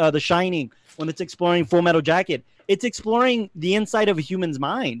exploring The Shining, when it's exploring Full Metal Jacket, it's exploring the inside of a human's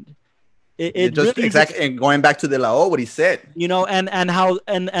mind. It just really exactly, and going back to De La O, what he said,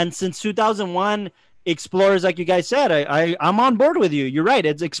 and since 2001 explores, like you guys said, I'm on board with you. You're right.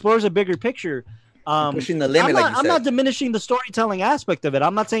 It explores a bigger picture. Pushing the limit. I'm not diminishing the storytelling aspect of it.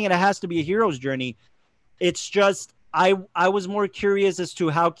 I'm not saying it has to be a hero's journey. It's just I was more curious as to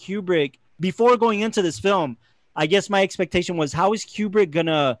how Kubrick, before going into this film, I guess my expectation was, how is Kubrick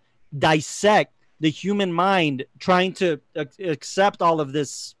gonna dissect the human mind, trying to accept all of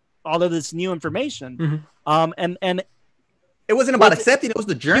this new information. And it wasn't about accepting, it was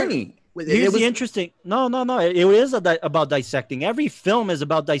the journey. Here's the interesting. No. It is about dissecting. Every film is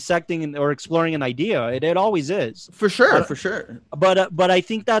about dissecting or exploring an idea. It always is. For sure. But I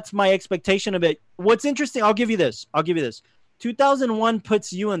think that's my expectation of it. What's interesting, I'll give you this. 2001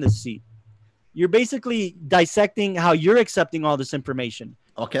 puts you in the seat. You're basically dissecting how you're accepting all this information.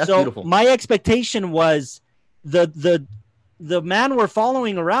 Okay, that's beautiful. My expectation was the man we're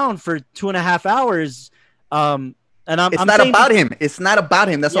following around for 2.5 hours. And it's not about him. It's not about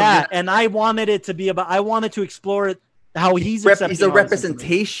him. That's and I wanted it to be about. I wanted to explore how he's accepting. He's a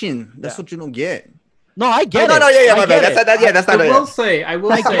representation. That's what you don't get. No, I get it. No, yeah. That's not. I will say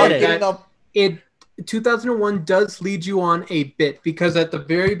that 2001 does lead you on a bit, because at the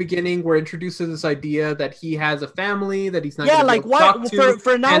very beginning we're introduced to this idea that he has a family that he's not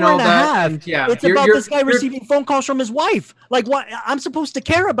for an hour and a half. It's about this guy receiving phone calls from his wife. Like, what? I'm supposed to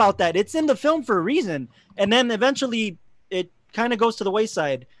care about that. It's in the film for a reason, and then eventually it kind of goes to the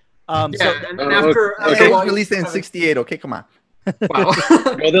wayside. After it was released in '68. Okay, come on. Wow.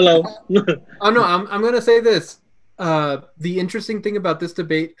 I'm gonna say this. The interesting thing about this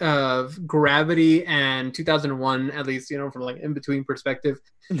debate of Gravity and 2001, at least, from like in between perspective,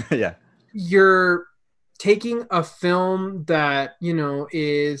 you're taking a film that,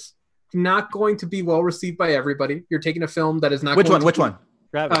 is not going to be well received by everybody. You're taking a film that is not. Which one?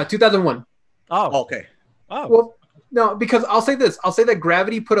 Gravity. 2001. Oh, okay. Oh, well, no, because I'll say this. I'll say that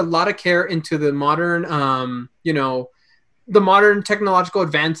Gravity put a lot of care into the modern, the modern technological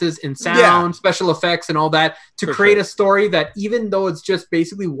advances in sound, special effects, and all that to create a story that, even though it's just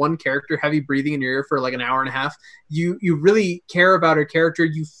basically one character heavy breathing in your ear for like an hour and a half, you really care about her character.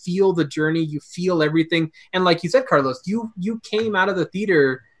 You feel the journey, you feel everything. And like you said, Carlos, you came out of the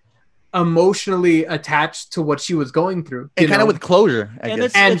theater emotionally attached to what she was going through, and kind of with closure.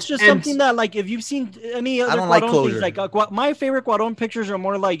 It's just something that, like, if you've seen any other Cuarón things, like my favorite Cuarón pictures are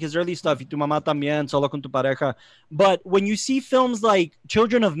more like his early stuff, Y tu mamá también, Solo con tu pareja. But when you see films like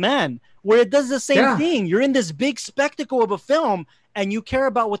Children of Men, where it does the same thing, you're in this big spectacle of a film, and you care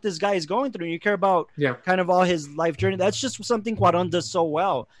about what this guy is going through, and you care about kind of all his life journey. That's just something Cuarón does so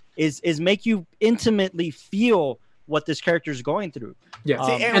well, is make you intimately feel what this character is going through.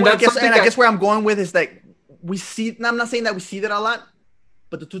 And I guess where I'm going with is that we see. I'm not saying that we see that a lot,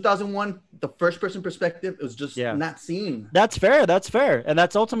 but the 2001, the first person perspective, it was just not seen. That's fair, and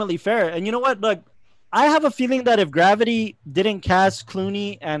that's ultimately fair. And you know what? Look, I have a feeling that if Gravity didn't cast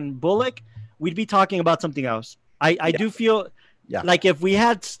Clooney and Bullock, we'd be talking about something else. I do feel like if we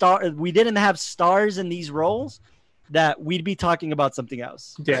didn't have stars in these roles, that we'd be talking about something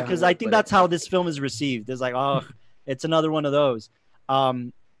else. Because I think that's how this film is received. It's like, oh, it's another one of those.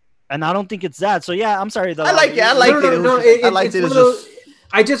 And I don't think it's that. So I'm sorry though. I liked it. I liked it.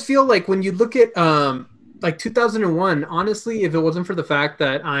 I just feel like when you look at like 2001, honestly, if it wasn't for the fact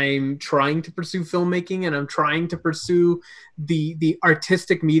that I'm trying to pursue filmmaking and I'm trying to pursue the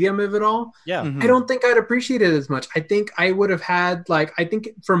artistic medium of it all, I don't think I'd appreciate it as much. I think I would have had, like, I think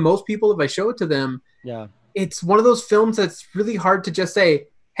for most people, if I show it to them, it's one of those films that's really hard to just say,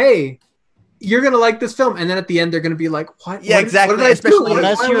 hey, you're gonna like this film, and then at the end they're gonna be like, "What? Yeah, exactly. What Especially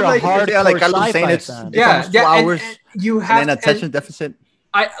unless you're a hardcore like Carlos saying, it's 2 hours. And you have an attention deficit.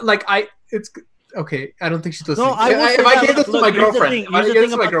 It's okay. I don't think she's listening. No, if I gave this to my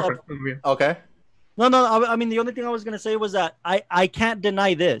girlfriend, Okay. No. I mean, the only thing I was gonna say was that I can't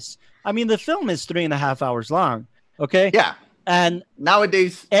deny this. I mean, the film is 3.5 hours long. Okay. Yeah. And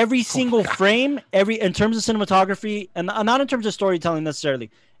nowadays, every single frame, in terms of cinematography, and not in terms of storytelling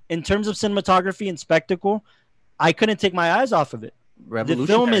necessarily. In terms of cinematography and spectacle, I couldn't take my eyes off of it. The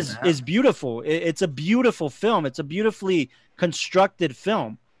film is beautiful. It's a beautiful film. It's a beautifully constructed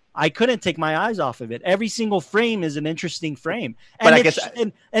film. I couldn't take my eyes off of it. Every single frame is an interesting frame, and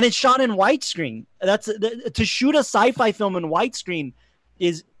it's shot in widescreen. To shoot a sci-fi film in widescreen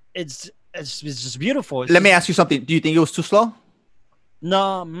it's it's just beautiful. Let me ask you something. Do you think it was too slow?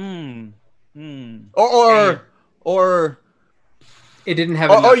 No. Or it didn't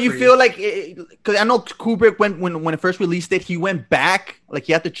have. Or you feel like, because I know Kubrick when it first released it, he went back, like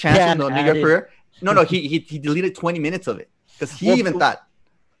he had the chance in the New York career. No, he deleted 20 minutes of it because he even thought.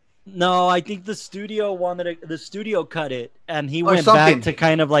 No, I think the studio the studio cut it, and he went back to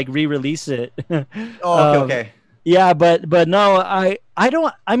kind of like re-release it. Okay. Yeah, but no, I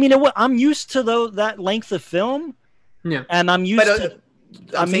don't. I mean, I'm used to that length of film. Yeah, and I'm used to.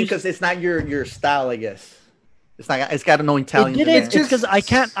 I'm saying because it's not your style, I guess. It's not. It's got to know Italian. It didn't. It's because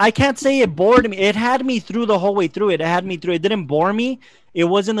I can't say it bored me. It had me through the whole way through. It had me through. It didn't bore me. It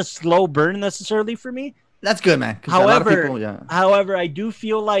wasn't a slow burn necessarily for me. That's good, man. However, I do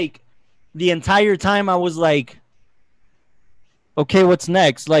feel like the entire time I was like, okay, what's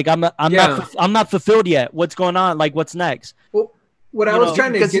next? Like I'm not fulfilled yet. What's going on? Like what's next? Well, what I was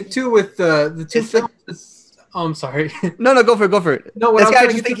trying to get to with the two films. I'm sorry. No, go for it. No, this guy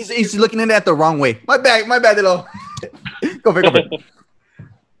just thinks he's looking at it the wrong way. My bad, little. Go for it.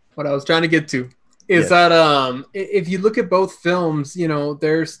 What I was trying to get to is that if you look at both films,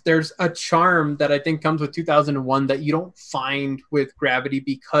 there's a charm that I think comes with 2001 that you don't find with Gravity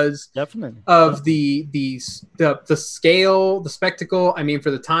because of the scale, the spectacle. I mean,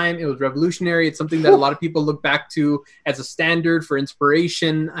 for the time, it was revolutionary. It's something that a lot of people look back to as a standard for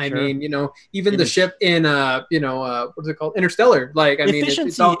inspiration. I mean, even the ship in what's it called, Interstellar. Like, I mean,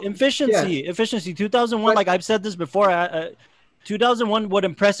 efficiency. 2001. Like I've said this before. 2001, what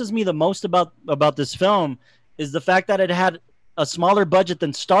impresses me the most about this film is the fact that it had a smaller budget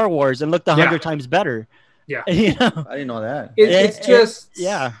than Star Wars and looked 100 times better. Yeah. I didn't know that. It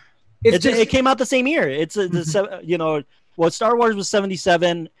came out the same year. Star Wars was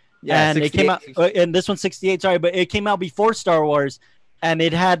 77 and it came out, and this one's 68, sorry, but it came out before Star Wars and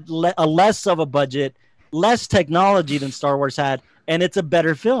it had a less of a budget, less technology than Star Wars had, and it's a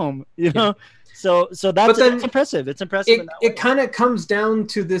better film, So that's impressive. It's impressive. It kind of comes down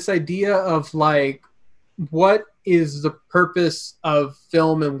to this idea of like, what is the purpose of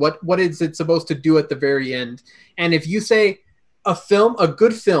film and what is it supposed to do at the very end? And if you say a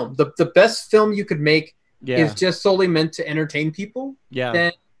good film, the best film you could make is just solely meant to entertain people,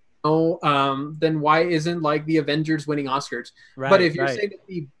 then why isn't like the Avengers winning Oscars? Right, but if you're saying that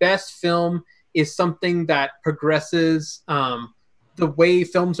the best film is something that progresses the way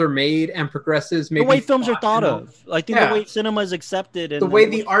films are made and progresses, maybe the way films are thought of. I think the way cinema is accepted, and the way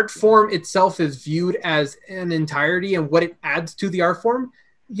the art form itself is viewed as an entirety, and what it adds to the art form.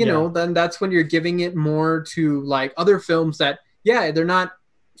 Then that's when you're giving it more to like other films that, they're not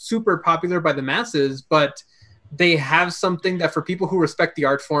super popular by the masses, but they have something that for people who respect the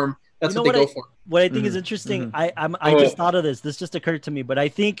art form, that's what they go for. What I think is interesting, I just thought of this. This just occurred to me, but I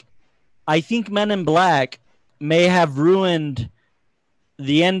think Men in Black may have ruined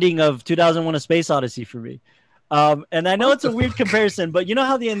the ending of 2001: A Space Odyssey for me. And I know it's a weird comparison, but you know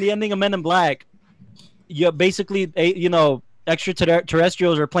how in the ending of Men in Black, you basically,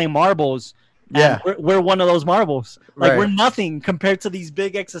 extraterrestrials are playing marbles. And we're one of those marbles. Like we're nothing compared to these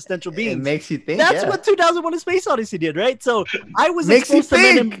big existential beings. It makes you think. That's what 2001: A Space Odyssey did, right? So I was exposed to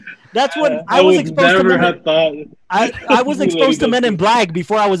Men in. That's what I was exposed to. I was exposed to Men in Black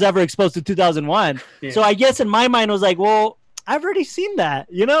before I was ever exposed to 2001. Yeah. So I guess in my mind I was like, well, I've already seen that,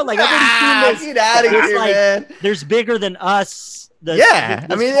 I've already seen this. Get out of here, man. There's bigger than us. I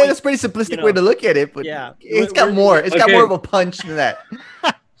mean, that's a pretty simplistic way to look at it, but it's got more. It's got more of a punch than that.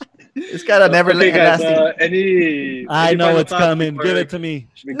 It's got a lasting. I know it's coming. Give it to me.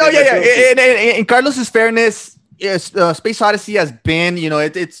 No, In Carlos's fairness, Space Odyssey has been,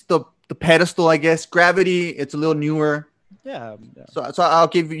 it's the pedestal, I guess. Gravity, it's a little newer. Yeah. So I'll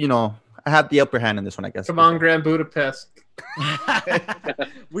give I have the upper hand in this one, I guess. Come on, Grand Budapest.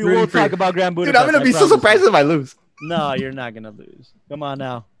 We will talk about Grand Budapest. Dude, I'm gonna be so surprised if I lose. No, you're not gonna lose. Come on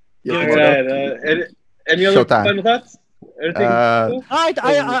now. All right. Any other final thoughts? I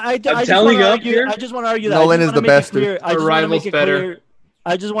just want to argue that Nolan is the best. Arrival's better.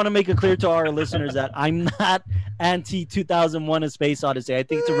 I just want to make it clear to our listeners that I'm not anti 2001: A Space Odyssey. I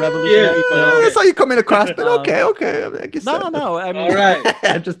think it's a revolutionary film. That's how you come in across, but okay. I guess no. I mean, all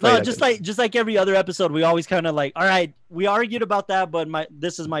right. just like every other episode, we always kind of like, all right, we argued about that, but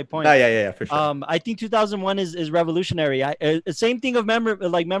this is my point. Yeah, for sure. I think 2001 is revolutionary. Same thing of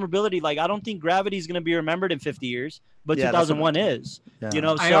memorability. Like, I don't think Gravity is going to be remembered in 50 years, but 2001 is. Yeah.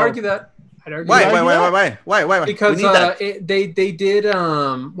 So, I argue that. Why? Because they did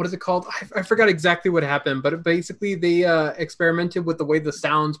what is it called? I forgot exactly what happened, but basically they experimented with the way the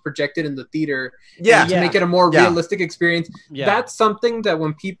sounds projected in the theater, to make it a more realistic experience. That's something that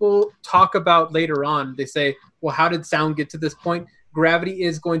when people talk about later on, they say, well, how did sound get to this point? Gravity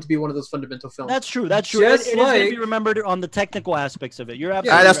is going to be one of those fundamental films. That's true. It is going to be remembered on the technical aspects of it. You're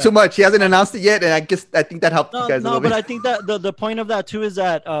absolutely that's right. too much. He hasn't announced it yet, and I think that helped you guys a little bit. But I think that the point of that too is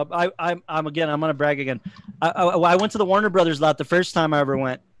that I'm gonna brag again. I went to the Warner Brothers lot the first time I ever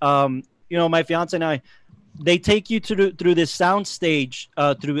went. My fiance and I, they take you through this sound stage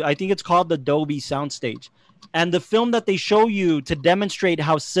through, I think it's called the Dolby sound stage, and the film that they show you to demonstrate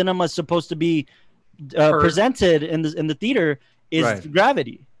how cinema is supposed to be presented in the theater is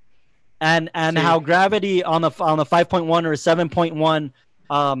Gravity, and how Gravity on a 5.1 or a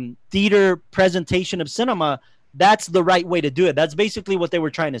 7.1 theater presentation of cinema, that's the right way to do it. That's basically what they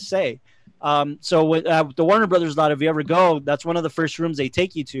were trying to say. So with the Warner Brothers lot, if you ever go, that's one of the first rooms they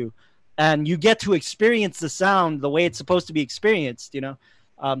take you to, and you get to experience the sound the way it's supposed to be experienced.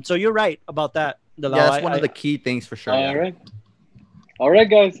 So you're right about that. That's one of the key things for sure. All right,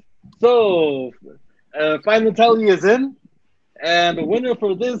 guys. So final tally is in. And the winner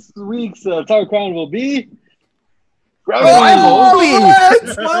for this week's Tower Crown will be Gravity.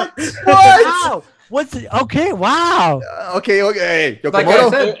 What? Wow. What's it? Okay. Wow. Okay. Like I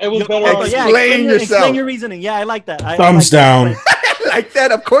said, it was better. Explain yourself. Explain your reasoning. Yeah, I like that. Thumbs down. Like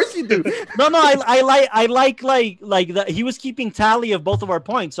that, of course you do. No, I like that. He was keeping tally of both of our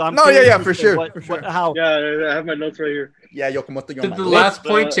points. So I'm. For sure. How? Yeah, I have my notes right here. Yeah, did the last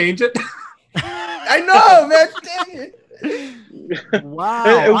point change it? I know, man. Dang it. Wow.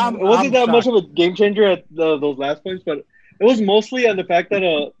 It wasn't that much of a game changer at those last points, but it was mostly on the fact that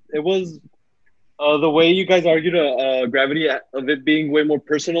it was the way you guys argued Gravity of it being way more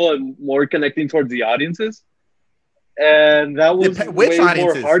personal and more connecting towards the audiences, and that was way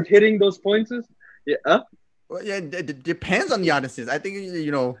more hard hitting those points. Yeah. Well, yeah, it depends on the audiences. I think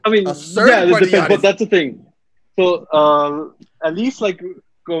I mean, a certain it depends, but that's the thing. So at least like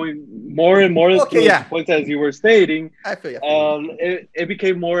going more and more to the points as you were stating, I feel it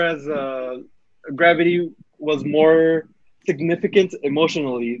became more as Gravity was more significant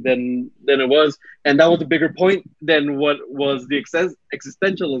emotionally than it was, and that was a bigger point than what was the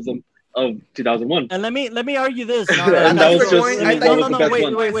existentialism of 2001. And let me argue this. Wait.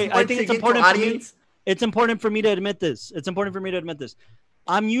 I think it's important. It's important for me to admit this.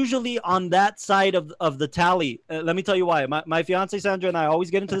 I'm usually on that side of the tally. Let me tell you why. My fiance Sandra and I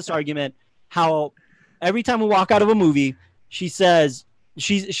always get into this argument how every time we walk out of a movie, she says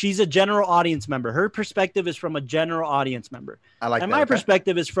she's a general audience member. Her perspective is from a general audience member. I like and that. My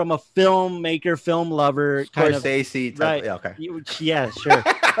perspective is from a filmmaker, film lover, kind of. Scorsese. Right. Yeah, okay. Yeah, sure.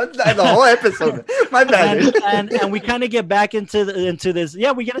 The whole episode. My bad. And we kind of get back into this.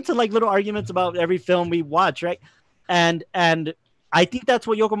 Yeah, we get into like little arguments about every film we watch, right? And I think that's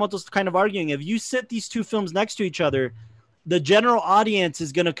what Yokomoto's kind of arguing. If you sit these two films next to each other, the general audience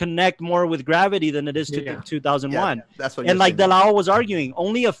is going to connect more with Gravity than it is to 2001. Yeah, that's what. And like Dalao was arguing,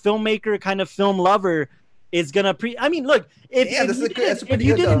 only a filmmaker, kind of film lover, is going to I mean, look, if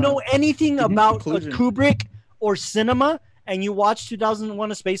you didn't know anything about Kubrick or cinema and you watched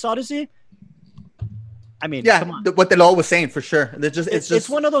 2001: A Space Odyssey, I mean, come on. What Dalao was saying for sure. It's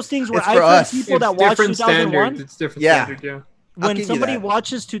one of those things where I've heard people that watch 2001. It's different standard, yeah. When somebody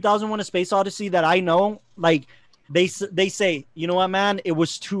watches 2001: A Space Odyssey that I know, like they say, you know what, man, it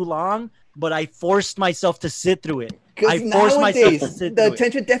was too long, but I forced myself to sit through it. I forced myself to sit through the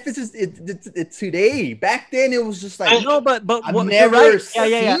attention deficit it's today. Back then it was just like but I've never seen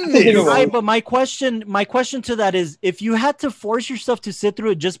it. You're right, but my question to that is, if you had to force yourself to sit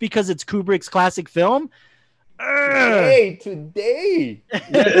through it just because it's Kubrick's classic film, today. I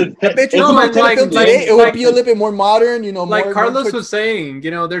bet you it would be a little bit more modern, Like more, Carlos was saying,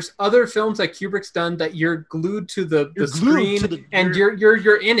 there's other films that Kubrick's done that you're glued to the screen and you're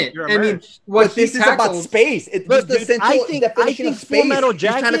in it. I mean, what this is about space. It's just the central definition of space. Fullmetal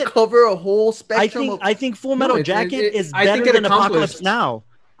Jacket, he's trying to cover a whole spectrum. I think Full Metal Jacket is better than Apocalypse Now.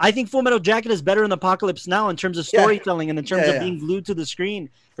 I think Full Metal Jacket is better than Apocalypse Now in terms of storytelling and in terms of being glued to the screen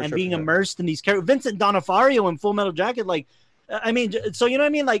and being immersed in these characters. Vincent D'Onofrio in Full Metal Jacket, like, I mean, so you know what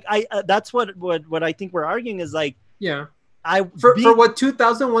I mean? Like, that's what I think we're arguing is like, for what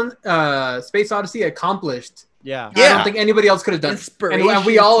 2001 Space Odyssey accomplished. I don't think anybody else could have done. And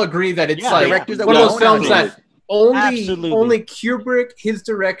we all agree that it's like one of those films that only Kubrick, his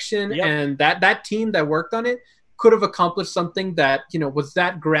direction, and that team that worked on it could have accomplished something that was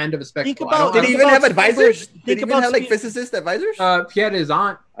that grand of a spectacle. Did he even have advisors? Did he even have like physicist advisors? He had his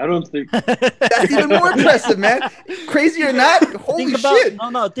aunt. I don't think that's even more impressive, man. Crazy or not, holy shit!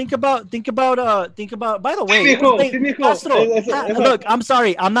 No. Think about. By the way, Castro, look, I'm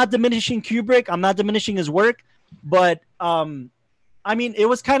sorry, I'm not diminishing Kubrick. I'm not diminishing his work, but I mean, it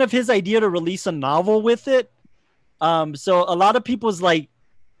was kind of his idea to release a novel with it. So a lot of people's like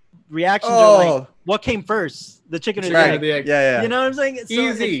reactions are like, what came first, the chicken or the egg? The egg? Yeah. You know what I'm saying? So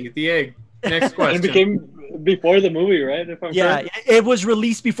easy, the egg. Next question. It became before the movie, right? If I'm correct? It was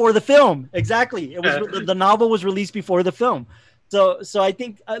released before the film. Exactly. It was the novel was released before the film. So I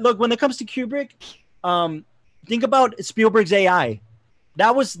think look, when it comes to Kubrick, think about Spielberg's AI.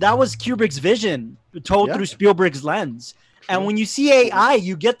 That was Kubrick's vision told through Spielberg's lens. And when you see AI,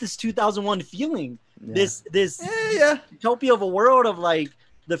 you get this 2001 feeling. This utopia of a world of like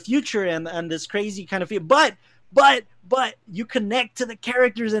the future and this crazy kind of feel. But you connect to the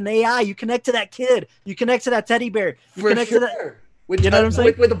characters in AI. You connect to that kid. You connect to that teddy bear. You connect to that. Which, you know what I'm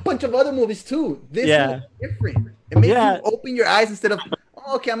saying? With a bunch of other movies too. This is different. It makes you open your eyes instead of,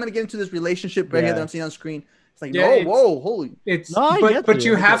 okay, I'm gonna get into this relationship right here that I'm seeing on screen. It's like, holy. It's but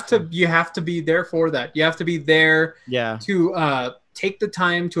you have to be there for that. You have to be there to take the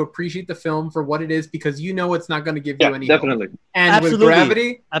time to appreciate the film for what it is, because it's not going to give you any definitely hope. And with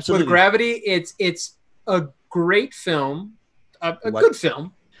Gravity, it's a great film, a good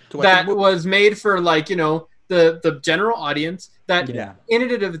film that was made for like the general audience. That in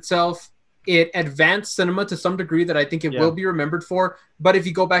and of itself, it advanced cinema to some degree that I think it will be remembered for. But if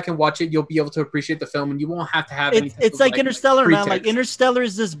you go back and watch it, you'll be able to appreciate the film, and you won't have to have it's like Interstellar, man. Like Interstellar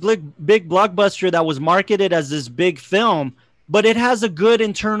is this big blockbuster that was marketed as this big film, but it has a good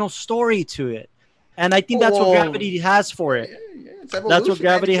internal story to it. And I think that's what Gravity has for it. That's what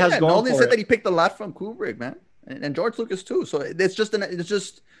Gravity has going Nolan for said it. that he picked a lot from Kubrick, man. And George Lucas too. So it's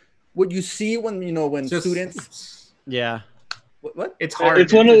just what you see when students. Yeah. What? It's hard.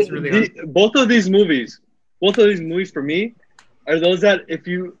 It's one of really both of these movies for me are those that if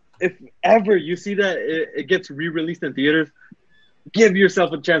ever you see that it gets re-released in theaters, give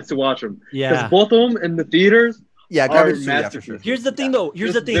yourself a chance to watch them. Yeah. Because both of them in the theaters. Yeah, for sure. Here's the thing, though.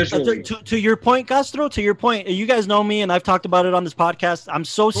 Here's the thing. To your point, Castro. To your point, you guys know me, and I've talked about it on this podcast. I'm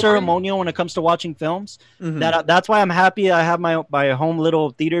so ceremonial when it comes to watching films. That's why I'm happy I have my home little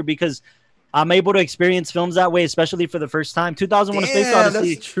theater, because I'm able to experience films that way, especially for the first time. 2001: A Space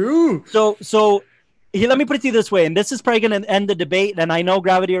Odyssey. That's true. So here, let me put it to you this way, and this is probably going to end the debate. And I know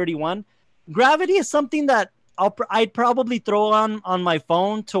Gravity already won. Gravity is something that I'd probably throw on my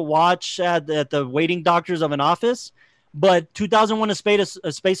phone to watch at the waiting doctors of an office, but 2001: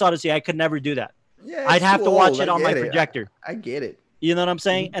 A Space Odyssey, I could never do that. Yeah, I'd have to watch it on my projector. I get it. You know what I'm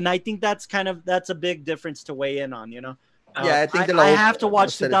saying? And I think that's a big difference to weigh in on. I think I have to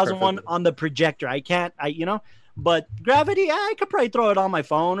watch 2001 on the projector. I can't. But Gravity, I could probably throw it on my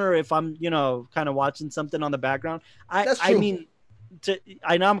phone, or if I'm kind of watching something on the background. That's true. I mean,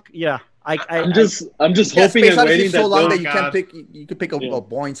 I'm just hoping and waiting so long that you can pick a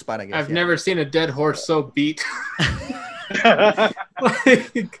boring spot, I guess. I've never seen a dead horse so beat.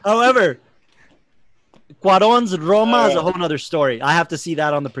 However, Cuarón's Roma is a whole other story. I have to see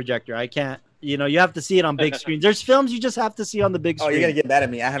that on the projector. I can't. You have to see it on big screens. There's films you just have to see on the big screen. Oh, you're gonna get mad at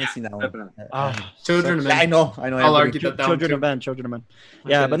me. I haven't seen that one. Children of Men. I know. I'll argue that Children of Men.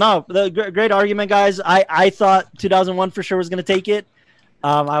 Yeah, but no, great argument, guys. I thought 2001 for sure was gonna take it.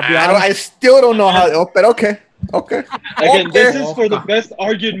 I'll be honest. I still don't know how, but okay. Again, this is for the best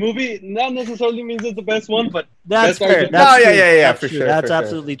argued movie. Not necessarily means it's the best one, but that's fair. That's for sure. That's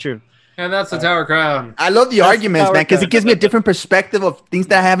absolutely true. And that's the Tower Crown. I love the arguments, man, because it gives me a different perspective of things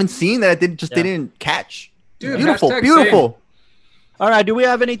that I haven't seen that I didn't catch. Dude, beautiful. All right. Do we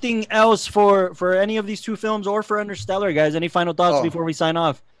have anything else for any of these two films or for Interstellar, guys? Any final thoughts before we sign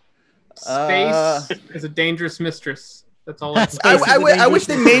off? Space is a dangerous mistress. That's all. I wish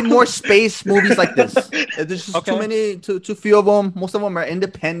they made more space movies like this. There's just too few of them. Most of them are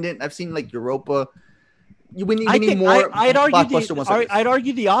independent. I've seen like Europa. We need more blockbuster ones. I'd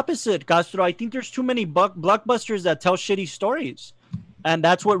argue the opposite, Castro. I think there's too many blockbusters that tell shitty stories, and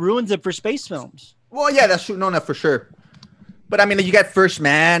that's what ruins it for space films. Well, yeah, that's true. No, for sure. But I mean, you got First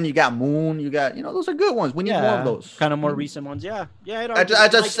Man, you got Moon, you got those are good ones. We need more of those. Kind of more recent ones. Yeah. I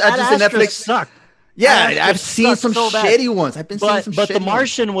just Netflix suck. Yeah, I've seen some shitty ones. I've been seeing some. But The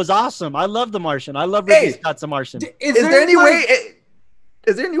Martian was awesome. I love The Martian. I love Ridley Scott's The Martian. Is there any way?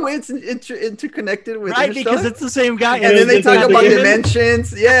 Is there any way it's interconnected with Interstellar? Because it's the same guy. And then they talk about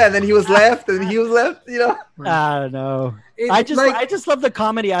dimensions. Yeah, and then he was left, and he was left. I don't know. I just love the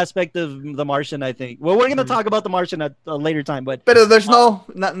comedy aspect of The Martian. I think. Well, we're gonna talk about The Martian at a later time, but there's no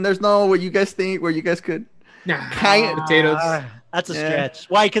what you guys think where you guys could. Potatoes. That's a stretch.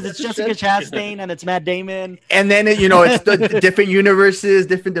 Why? Because it's Jessica Chastain and it's Matt Damon. And then it's the different universes,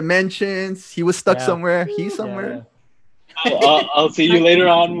 different dimensions. He was stuck somewhere. He's somewhere. I'll see you later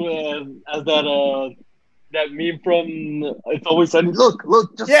on as that meme from It's Always Sunny. Look,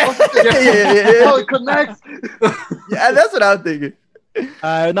 just how it connects. Yeah, that's what I'm thinking.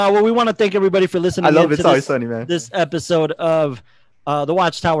 No, we want to thank everybody for listening. I love It's Always Sunny, man. This episode of the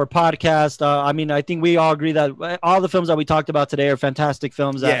WatchTower Podcast. I mean, I think we all agree that all the films that we talked about today are fantastic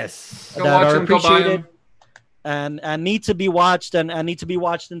films that are appreciated and need to be watched and need to be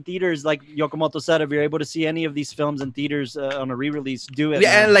watched in theaters. Like Yokomoto said, if you're able to see any of these films in theaters on a re-release, do it. Yeah,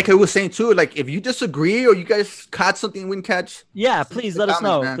 man. And like I was saying too, like if you disagree or you guys caught something we didn't catch, please let us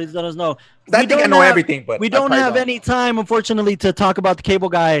know. Man. Please let us know. I think I know everything, but we don't have any time, unfortunately, to talk about the Cable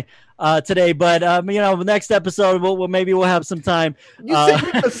Guy today. But next episode we'll have some time. You said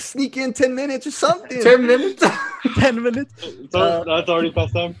we're gonna sneak in 10 minutes or something. 10 minutes. 10 minutes. So that's already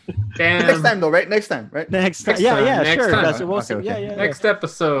past time. Damn. Next time though, right? Next time. Yeah, Next sure. time. That's what we'll see. Okay. Yeah. Next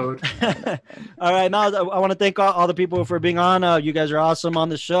episode. All right, now I want to thank all the people for being on. You guys are awesome on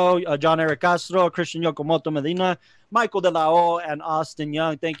the show. John Eric Castro, Christian Yokomoto Medina, Michael De La O, and Austin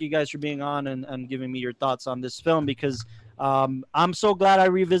Young. Thank you guys for being on and giving me your thoughts on this film because I'm so glad I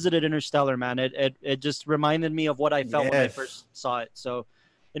revisited Interstellar, man. It just reminded me of what I felt when I first saw it. So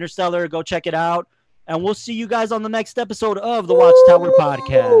Interstellar, go check it out. And we'll see you guys on the next episode of the WatchTower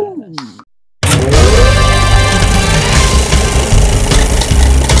Podcast.